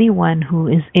 or anyone who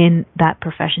is in that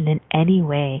profession in any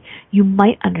way, you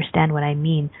might understand what I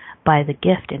mean by the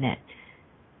gift in it.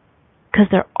 Because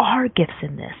there are gifts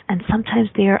in this, and sometimes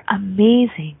they are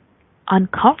amazing,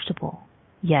 uncomfortable,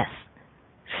 yes,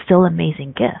 still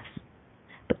amazing gifts.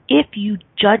 But if you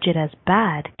judge it as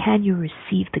bad, can you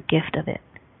receive the gift of it?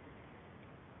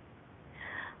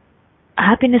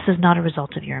 Happiness is not a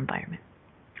result of your environment.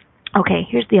 Okay,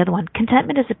 here's the other one.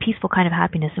 Contentment is a peaceful kind of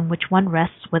happiness in which one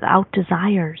rests without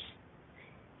desires,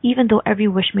 even though every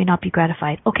wish may not be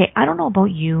gratified. Okay, I don't know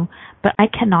about you, but I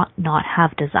cannot not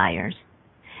have desires.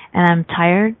 And I'm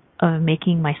tired of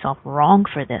making myself wrong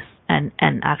for this. And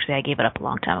actually, I gave it up a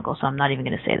long time ago, so I'm not even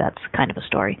going to say that's kind of a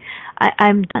story.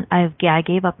 I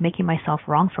gave up making myself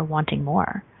wrong for wanting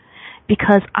more,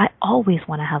 because I always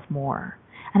want to have more,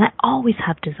 and I always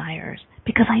have desires,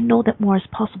 because I know that more is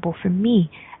possible for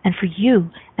me and for you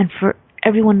and for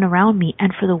everyone around me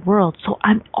and for the world. So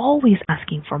I'm always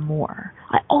asking for more.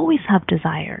 I always have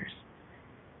desires.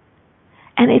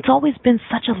 And it's always been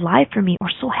such a lie for me, or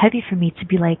so heavy for me, to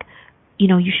be like,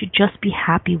 you should just be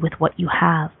happy with what you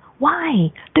have.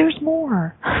 Why? There's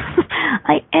more.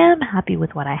 I am happy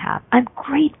with what I have. I'm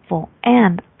grateful,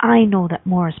 and I know that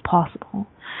more is possible.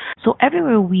 So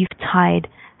everywhere we've tied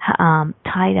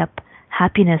up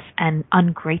happiness and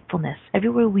ungratefulness,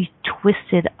 everywhere we've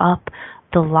twisted up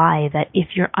the lie that if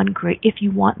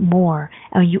you want more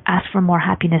and you ask for more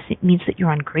happiness, it means that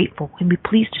you're ungrateful. Can we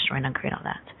please destroy and uncreate all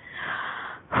that?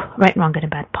 Right, wrong, good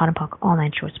and bad, pot and pock, all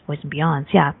nine shorts, boys and beyonds.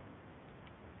 Yeah.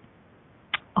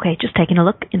 Okay, just taking a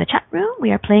look in the chat room.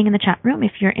 We are playing in the chat room.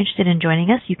 If you're interested in joining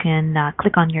us, you can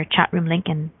click on your chat room link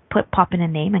and pop in a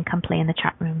name and come play in the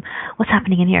chat room. What's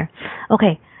happening in here?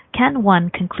 Okay, can one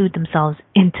conclude themselves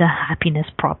into happiness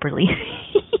properly?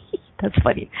 That's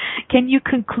funny. Can you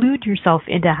conclude yourself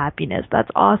into happiness? That's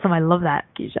awesome. I love that,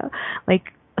 Keisha.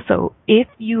 So if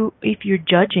you're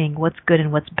judging what's good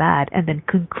and what's bad and then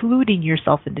concluding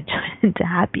yourself into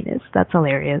happiness, that's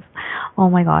hilarious. Oh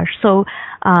my gosh. So,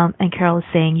 and Carol is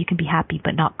saying you can be happy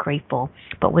but not grateful,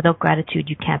 but without gratitude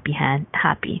you can't be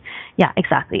happy. Yeah,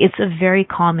 exactly. It's a very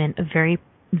common, very,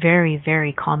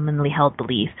 very commonly held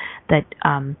belief that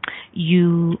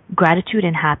gratitude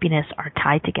and happiness are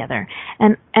tied together.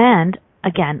 And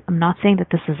again, I'm not saying that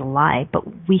this is a lie, but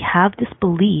we have this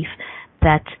belief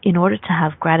that in order to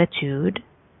have gratitude,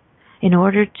 in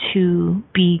order to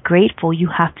be grateful, you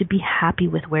have to be happy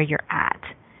with where you're at.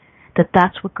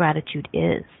 That's what gratitude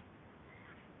is.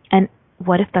 And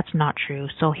what if that's not true?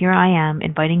 So here I am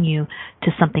inviting you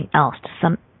to something else,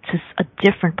 to a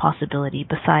different possibility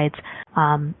besides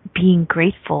being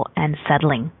grateful and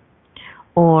settling,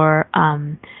 or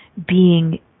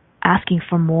asking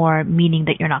for more, meaning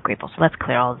that you're not grateful. So let's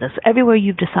clear all of this. Everywhere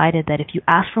you've decided that if you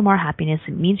ask for more happiness,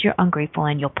 it means you're ungrateful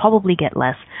and you'll probably get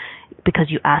less because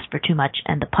you asked for too much,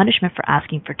 and the punishment for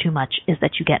asking for too much is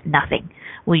that you get nothing.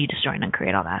 Will you destroy and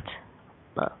uncreate all that?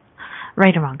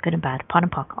 Right or wrong, good and bad, pot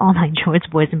and pock, all nine shorts,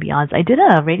 boys and beyonds. I did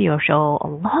a radio show a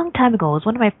long time ago. It was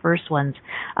one of my first ones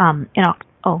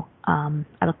October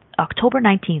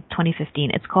 19th,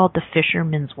 2015. It's called The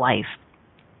Fisherman's Wife.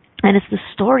 And it's the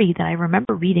story that I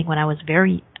remember reading when I was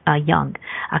very young.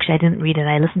 Actually, I didn't read it.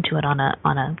 I listened to it on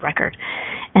a record.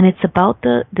 And it's about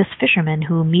this fisherman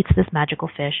who meets this magical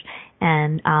fish,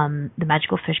 and the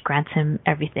magical fish grants him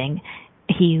everything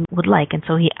he would like. And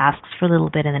so he asks for a little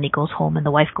bit, and then he goes home, and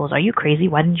the wife goes, "Are you crazy?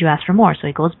 Why didn't you ask for more?" So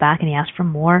he goes back and he asks for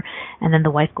more, and then the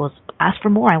wife goes, "Ask for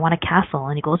more. I want a castle."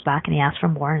 And he goes back and he asks for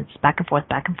more, and it's back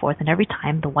and forth, and every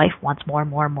time the wife wants more and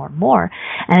more and more and more.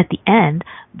 And at the end,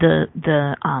 the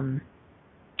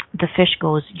fish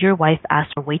goes, "Your wife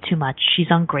asked for way too much. She's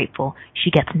ungrateful.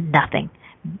 She gets nothing.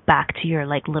 Back to your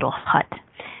little hut."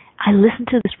 I listened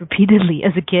to this repeatedly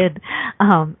as a kid,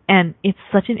 and it's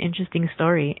such an interesting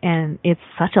story, and it's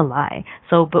such a lie.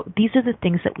 So, but these are the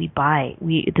things that we buy.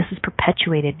 This is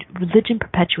perpetuated. Religion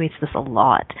perpetuates this a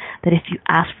lot, that if you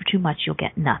ask for too much, you'll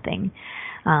get nothing.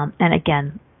 And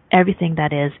again, everything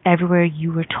that is, everywhere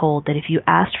you were told that if you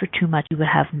asked for too much, you would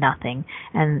have nothing,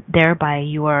 and thereby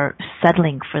you are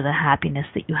settling for the happiness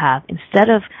that you have instead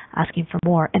of asking for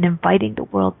more and inviting the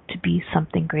world to be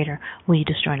something greater. Will you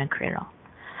destroy and uncreate it all?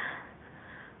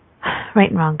 Right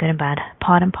and wrong, good and bad,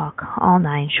 pot and pock, all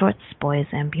nine shorts, boys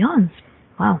and beyonds.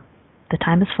 Wow, the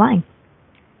time is flying.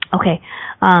 Okay,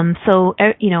 so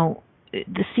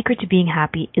the secret to being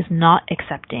happy is not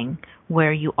accepting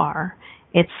where you are.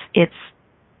 It's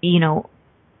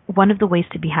one of the ways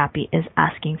to be happy is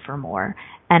asking for more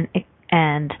and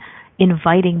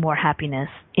inviting more happiness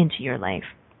into your life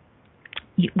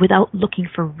without looking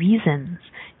for reasons.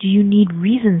 Do you need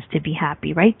reasons to be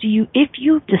happy, right? If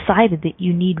you've decided that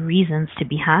you need reasons to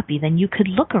be happy, then you could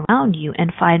look around you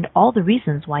and find all the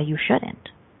reasons why you shouldn't.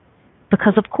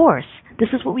 Because of course,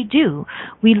 this is what we do.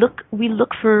 We look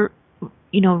for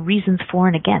reasons for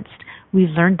and against. We've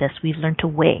learned this. We've learned to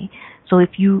weigh. So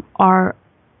if you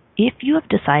have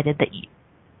decided that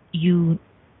you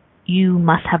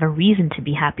must have a reason to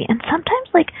be happy, and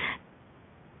sometimes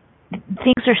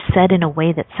things are said in a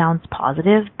way that sounds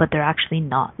positive, but they're actually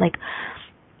not. Like,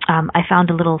 I found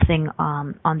a little thing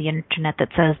on the internet that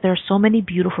says there are so many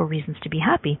beautiful reasons to be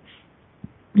happy.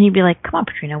 And you'd be like, come on,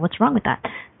 Patrina, what's wrong with that?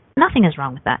 Nothing is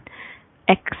wrong with that.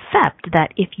 Except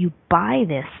that if you buy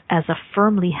this as a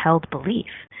firmly held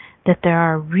belief that there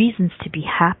are reasons to be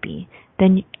happy,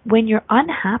 then when you're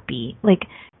unhappy,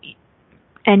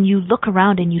 and you look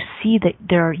around and you see that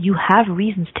you have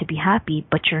reasons to be happy,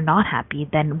 but you're not happy,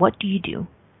 then what do? You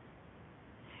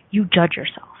judge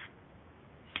yourself.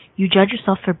 You judge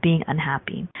yourself for being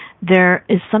unhappy. There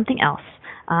is something else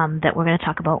that we're going to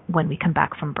talk about when we come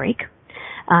back from break.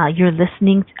 You're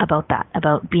listening about that,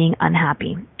 about being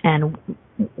unhappy and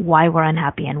why we're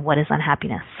unhappy and what is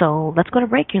unhappiness. So let's go to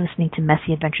break. You're listening to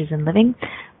Messy Adventures in Living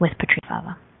with Patrina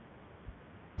Fava.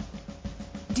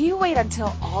 Do you wait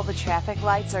until all the traffic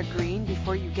lights are green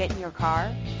before you get in your car?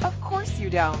 Of course you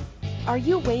don't. Are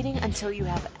you waiting until you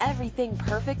have everything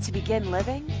perfect to begin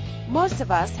living? Most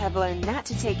of us have learned not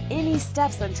to take any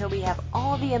steps until we have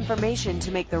all the information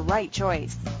to make the right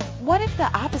choice. What if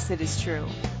the opposite is true?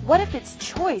 What if it's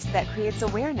choice that creates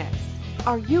awareness?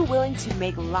 Are you willing to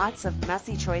make lots of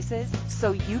messy choices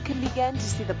so you can begin to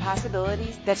see the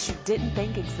possibilities that you didn't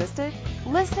think existed?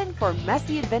 Listen for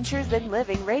Messy Adventures in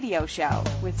Living radio show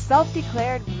with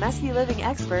self-declared messy living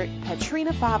expert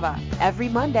Patrina Fava every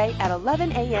Monday at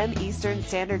 11 a.m. Eastern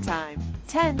Standard Time,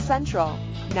 10 Central,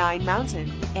 9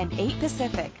 Mountain, and 8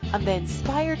 Pacific on the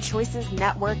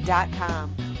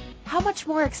InspiredChoicesNetwork.com. How much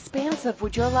more expansive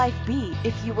would your life be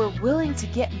if you were willing to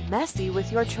get messy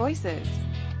with your choices?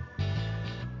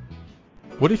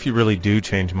 What if you really do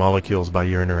change molecules by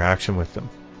your interaction with them?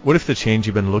 What if the change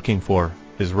you've been looking for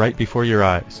is right before your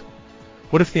eyes?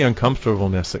 What if the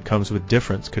uncomfortableness that comes with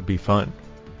difference could be fun?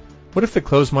 What if the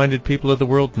closed-minded people of the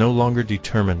world no longer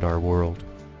determined our world?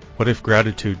 What if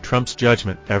gratitude trumps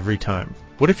judgment every time?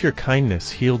 What if your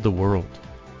kindness healed the world?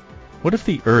 What if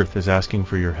the earth is asking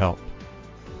for your help?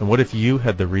 And what if you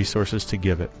had the resources to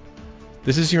give it?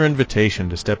 This is your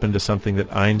invitation to step into something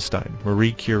that Einstein,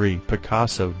 Marie Curie,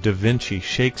 Picasso, Da Vinci,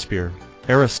 Shakespeare,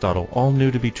 Aristotle all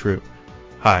knew to be true.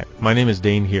 Hi, my name is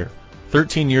Dane here.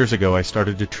 13 years ago I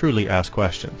started to truly ask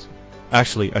questions.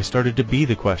 Actually, I started to be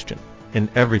the question, and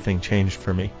everything changed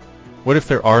for me. What if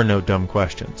there are no dumb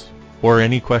questions? Or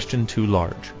any question too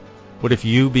large? What if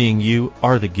you being you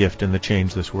are the gift and the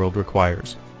change this world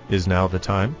requires? Is now the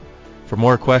time? For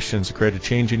more questions to create a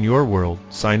change in your world,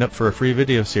 sign up for a free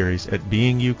video series at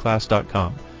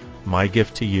beingyouclass.com. My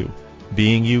gift to you,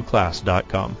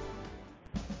 beingyouclass.com.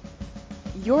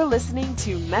 You're listening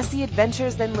to Messy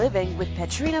Adventures in Living with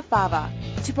Patrina Fava.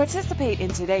 To participate in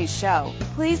today's show,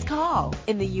 please call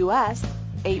in the U.S.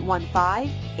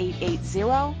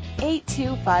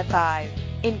 815-880-8255.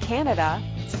 In Canada,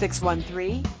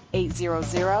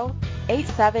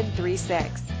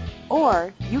 613-800-8736.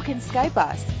 Or you can Skype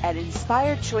us at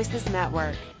Inspired Choices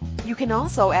Network. You can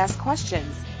also ask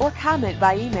questions or comment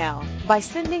by email by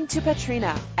sending to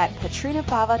Patrina at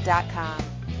patrinafava.com.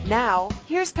 Now,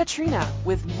 here's Patrina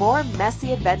with more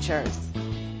Messy Adventures.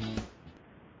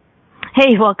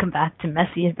 Hey, welcome back to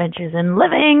Messy Adventures in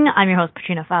Living. I'm your host,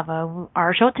 Patrina Fava.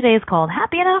 Our show today is called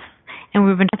Happy Enough, and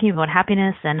we've been talking about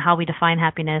happiness and how we define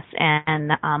happiness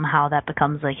and how that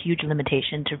becomes a huge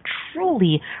limitation to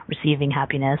truly receiving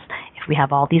happiness if we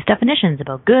have all these definitions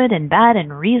about good and bad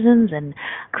and reasons and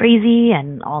crazy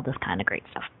and all this kind of great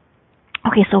stuff.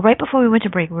 Okay, so right before we went to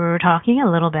break, we were talking a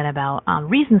little bit about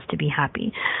reasons to be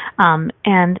happy.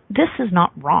 And this is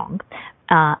not wrong.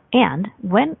 And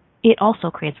when it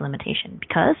also creates a limitation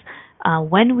because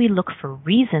when we look for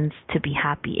reasons to be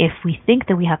happy, if we think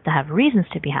that we have to have reasons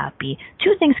to be happy,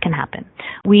 two things can happen.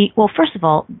 First of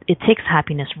all, it takes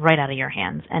happiness right out of your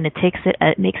hands, and it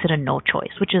makes it a no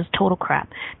choice, which is total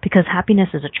crap, because happiness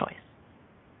is a choice.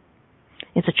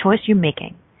 It's a choice you're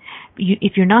making.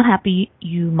 If you're not happy,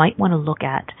 you might want to look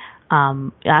at,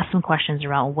 ask some questions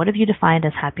around what have you defined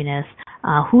as happiness,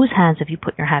 whose hands have you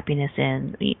put your happiness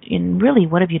in, and really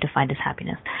what have you defined as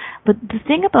happiness. But the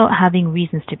thing about having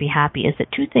reasons to be happy is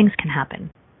that two things can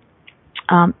happen.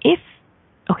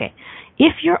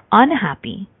 If you're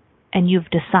unhappy and you've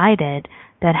decided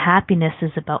that happiness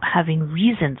is about having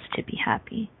reasons to be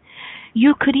happy,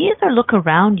 you could either look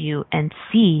around you and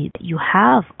see that you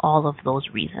have all of those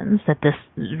reasons that this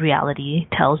reality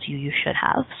tells you should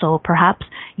have. So perhaps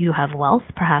you have wealth,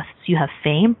 perhaps you have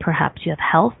fame, perhaps you have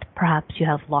health, perhaps you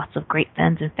have lots of great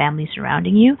friends and family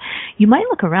surrounding you. You might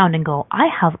look around and go, I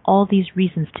have all these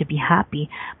reasons to be happy,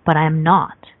 but I am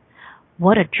not.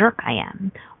 What a jerk I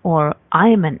am. Or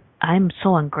I'm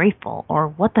so ungrateful. Or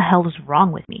what the hell is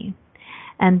wrong with me?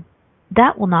 And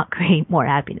that will not create more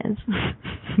happiness.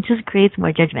 It just creates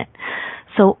more judgment.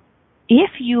 So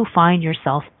if you find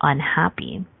yourself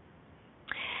unhappy,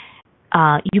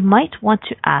 you might want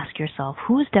to ask yourself,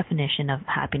 whose definition of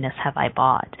happiness have I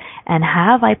bought? And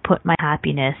have I put my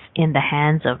happiness in the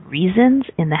hands of reasons,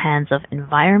 in the hands of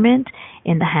environment,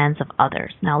 in the hands of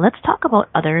others? Now, let's talk about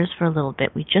others for a little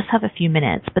bit. We just have a few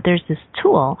minutes, but there's this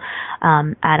tool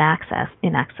in Access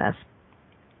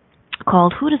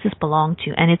called Who Does This Belong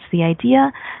To? And it's the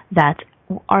idea that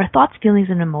our thoughts, feelings,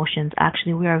 and emotions,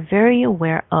 actually, we are very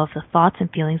aware of the thoughts and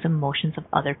feelings and emotions of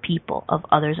other people, of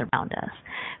others around us.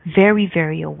 Very,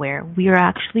 very aware. We are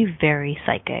actually very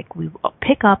psychic. We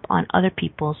pick up on other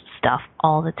people's stuff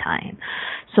all the time.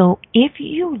 So if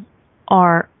you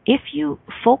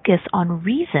focus on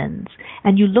reasons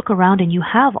and you look around and you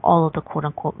have all of the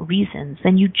quote-unquote reasons,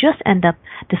 then you just end up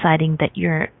deciding that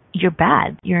you're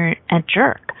bad, you're a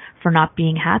jerk for not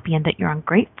being happy, and that you're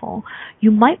ungrateful. You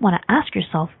might want to ask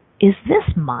yourself, is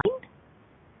this mine?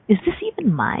 Is this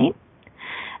even mine?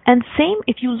 And same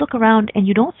if you look around and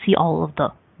you don't see all of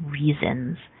the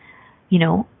reasons.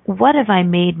 What have I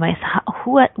made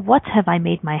what have I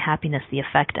made my happiness the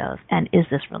effect of? And is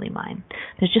this really mine?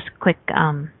 There's just a quick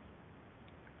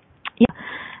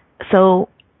So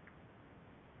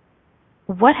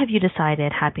what have you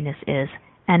decided happiness is?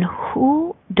 And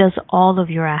who does all of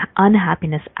your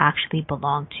unhappiness actually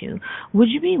belong to? Would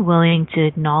you be willing to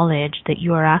acknowledge that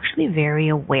you are actually very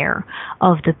aware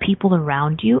of the people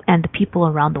around you and the people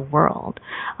around the world?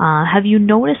 Have you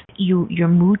noticed your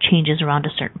mood changes around a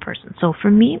certain person? So for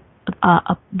me,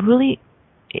 a really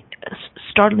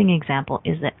startling example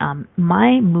is that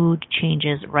my mood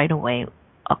changes right away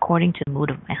according to the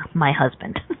mood of my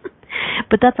husband.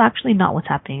 But that's actually not what's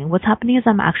happening. What's happening is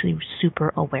I'm actually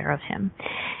super aware of him.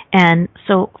 And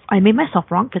so I made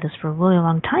myself wrong for this for a really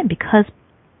long time because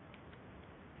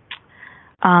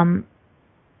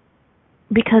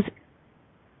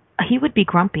he would be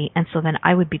grumpy, and so then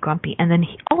I would be grumpy, and then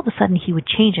all of a sudden he would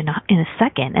change in a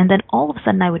second, and then all of a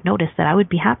sudden I would notice that I would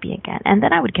be happy again, and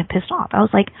then I would get pissed off. I was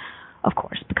like, of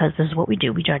course, because this is what we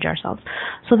do. We judge ourselves.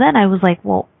 So then I was like,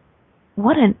 well,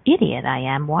 what an idiot I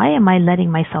am. Why am I letting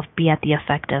myself be at the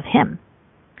effect of him?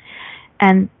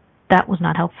 And that was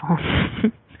not helpful.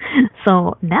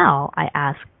 So now I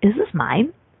ask, is this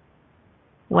mine?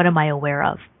 What am I aware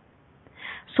of?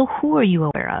 So who are you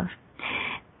aware of?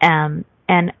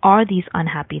 And are these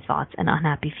unhappy thoughts and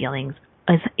unhappy feelings,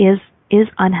 is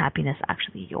unhappiness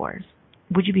actually yours?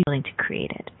 Would you be willing to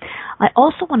create it? I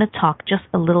also want to talk just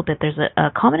a little bit. There's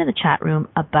a comment in the chat room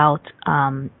about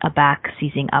a back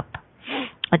seizing up.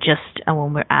 Just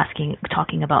when we're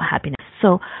talking about happiness.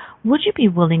 So would you be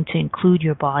willing to include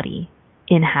your body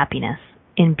in happiness,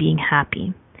 in being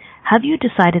happy? Have you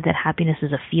decided that happiness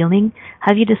is a feeling?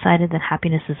 Have you decided that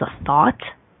happiness is a thought?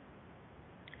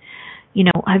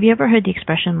 Have you ever heard the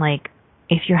expression like,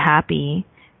 if you're happy,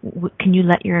 can you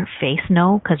let your face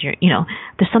know? Because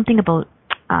there's something about,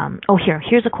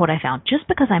 here's a quote I found. Just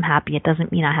because I'm happy, it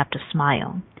doesn't mean I have to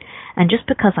smile. And just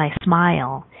because I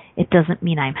smile, it doesn't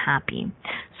mean I'm happy.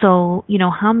 So,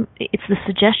 it's the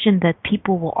suggestion that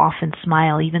people will often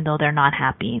smile even though they're not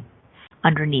happy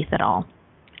underneath it all.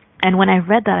 And when I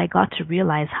read that, I got to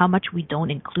realize how much we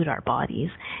don't include our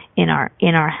bodies in our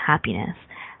happiness.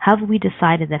 Have we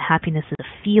decided that happiness is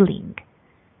a feeling,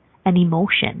 an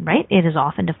emotion, right? It is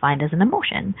often defined as an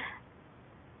emotion.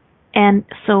 And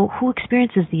so who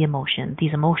experiences these emotions?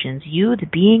 You, the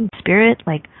being, spirit?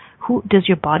 Like, who does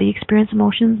your body experience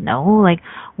emotions? No. Like,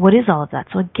 what is all of that?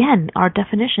 So again, our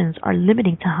definitions are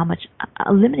limiting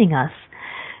us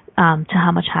to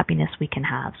how much happiness we can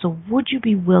have. So would you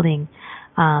be willing,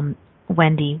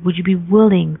 Wendy, would you be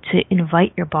willing to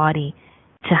invite your body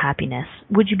to happiness?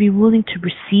 Would you be willing to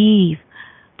receive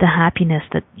the happiness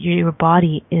that your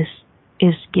body is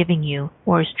giving you,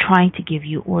 or is trying to give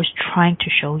you, or is trying to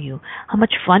show you? How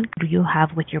much fun do you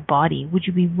have with your body? Would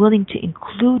you be willing to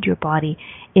include your body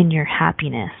in your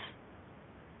happiness?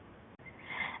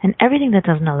 And everything that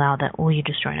doesn't allow that, you're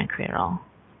destroying and create it all.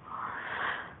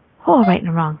 Oh, right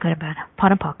and wrong, good and bad,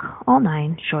 pot and puck, all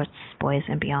nine, shorts, boys,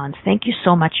 and beyonds. Thank you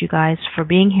so much, you guys, for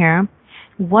being here.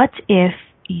 What if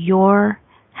your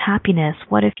happiness,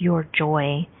 what if your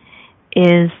joy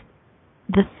is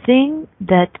the thing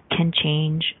that can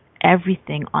change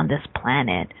everything on this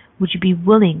planet? Would you be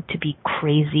willing to be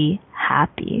crazy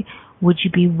happy? Would you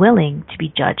be willing to be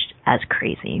judged as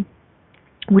crazy?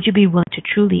 Would you be willing to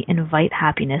truly invite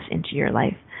happiness into your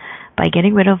life by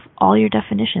getting rid of all your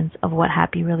definitions of what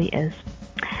happy really is?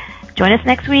 Join us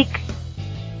next week.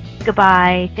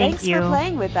 Goodbye. Thanks for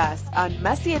playing with us on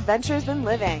Messy Adventures in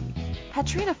Living.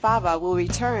 Katrina Fava will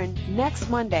return next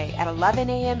Monday at 11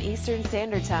 a.m. Eastern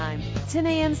Standard Time, 10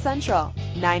 a.m. Central,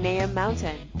 9 a.m.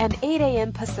 Mountain, and 8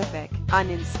 a.m. Pacific on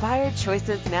Inspired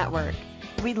Choices Network.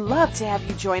 We'd love to have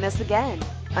you join us again.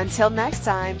 Until next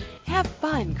time, have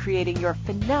fun creating your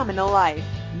phenomenal life,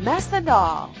 mess and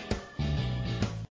all.